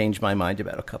 may have changed my mind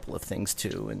about a couple of things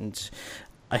too, and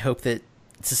I hope that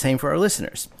it's the same for our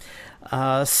listeners.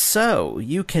 So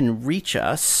you can reach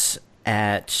us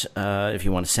at, if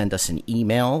you want to send us an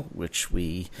email, which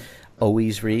we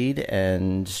always read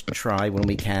and try when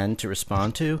we can to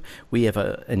respond to. We have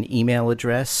an email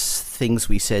address,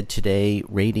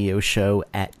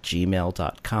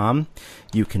 thingswesaidtoday@radioshow@gmail.com.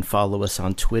 You can follow us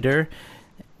on Twitter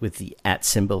with the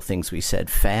 @ Things We Said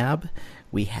Fab.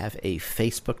 We have a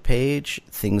Facebook page,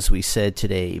 Things We Said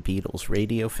Today Beatles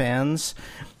Radio Fans.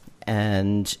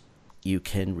 And you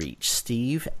can reach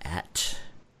Steve at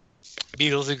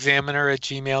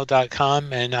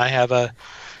BeatlesExaminer@gmail.com, and I have a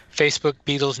Facebook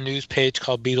Beatles news page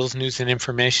called Beatles News and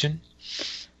Information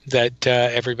that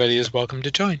everybody is welcome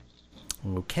to join.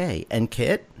 Okay. And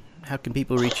Kit, how can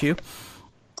people reach you?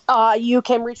 You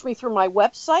can reach me through my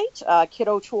website,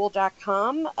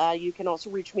 KitO'Toole.com. You can also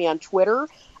reach me on Twitter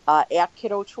at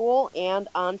Kit O'Toole and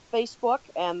on Facebook,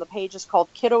 and the page is called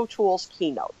Kit O'Toole's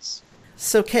Keynotes.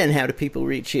 So, Ken, how do people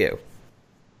reach you?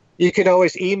 You can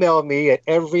always email me at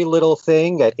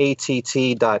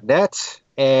everylittlething@att.net.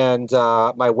 And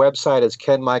my website is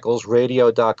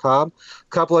kenmichaelsradio.com. A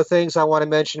couple of things I want to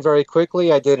mention very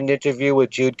quickly. I did an interview with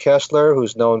Jude Kessler,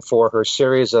 who's known for her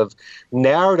series of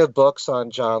narrative books on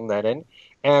John Lennon.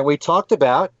 And we talked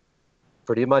about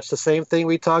pretty much the same thing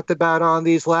we talked about on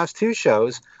these last two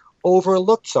shows,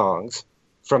 overlooked songs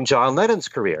from John Lennon's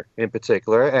career in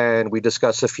particular. And we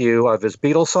discuss a few of his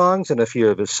Beatles songs and a few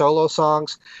of his solo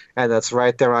songs. And that's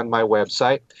right there on my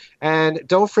website. And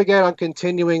don't forget, I'm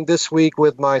continuing this week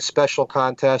with my special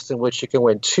contest in which you can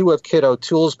win 2 of Kit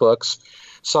O'Toole's books,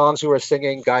 Songs We Were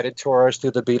Singing, Guided Tours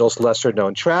Through the Beatles'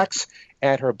 Lesser-Known Tracks,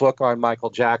 and her book on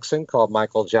Michael Jackson called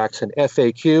Michael Jackson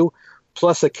FAQ,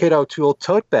 plus a Kit O'Toole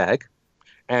tote bag.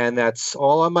 And that's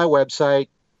all on my website.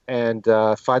 And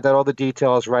find out all the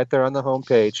details right there on the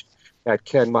homepage at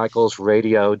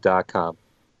kenmichaelsradio.com.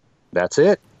 That's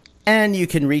it. And you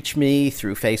can reach me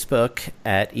through Facebook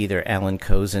at either Alan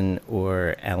Kozin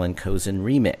or Alan Kozin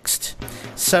Remixed.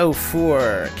 So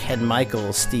for Ken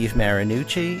Michaels, Steve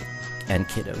Marinucci, and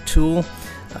Kit O'Toole,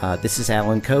 this is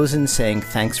Alan Kozin saying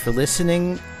thanks for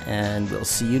listening, and we'll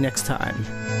see you next time.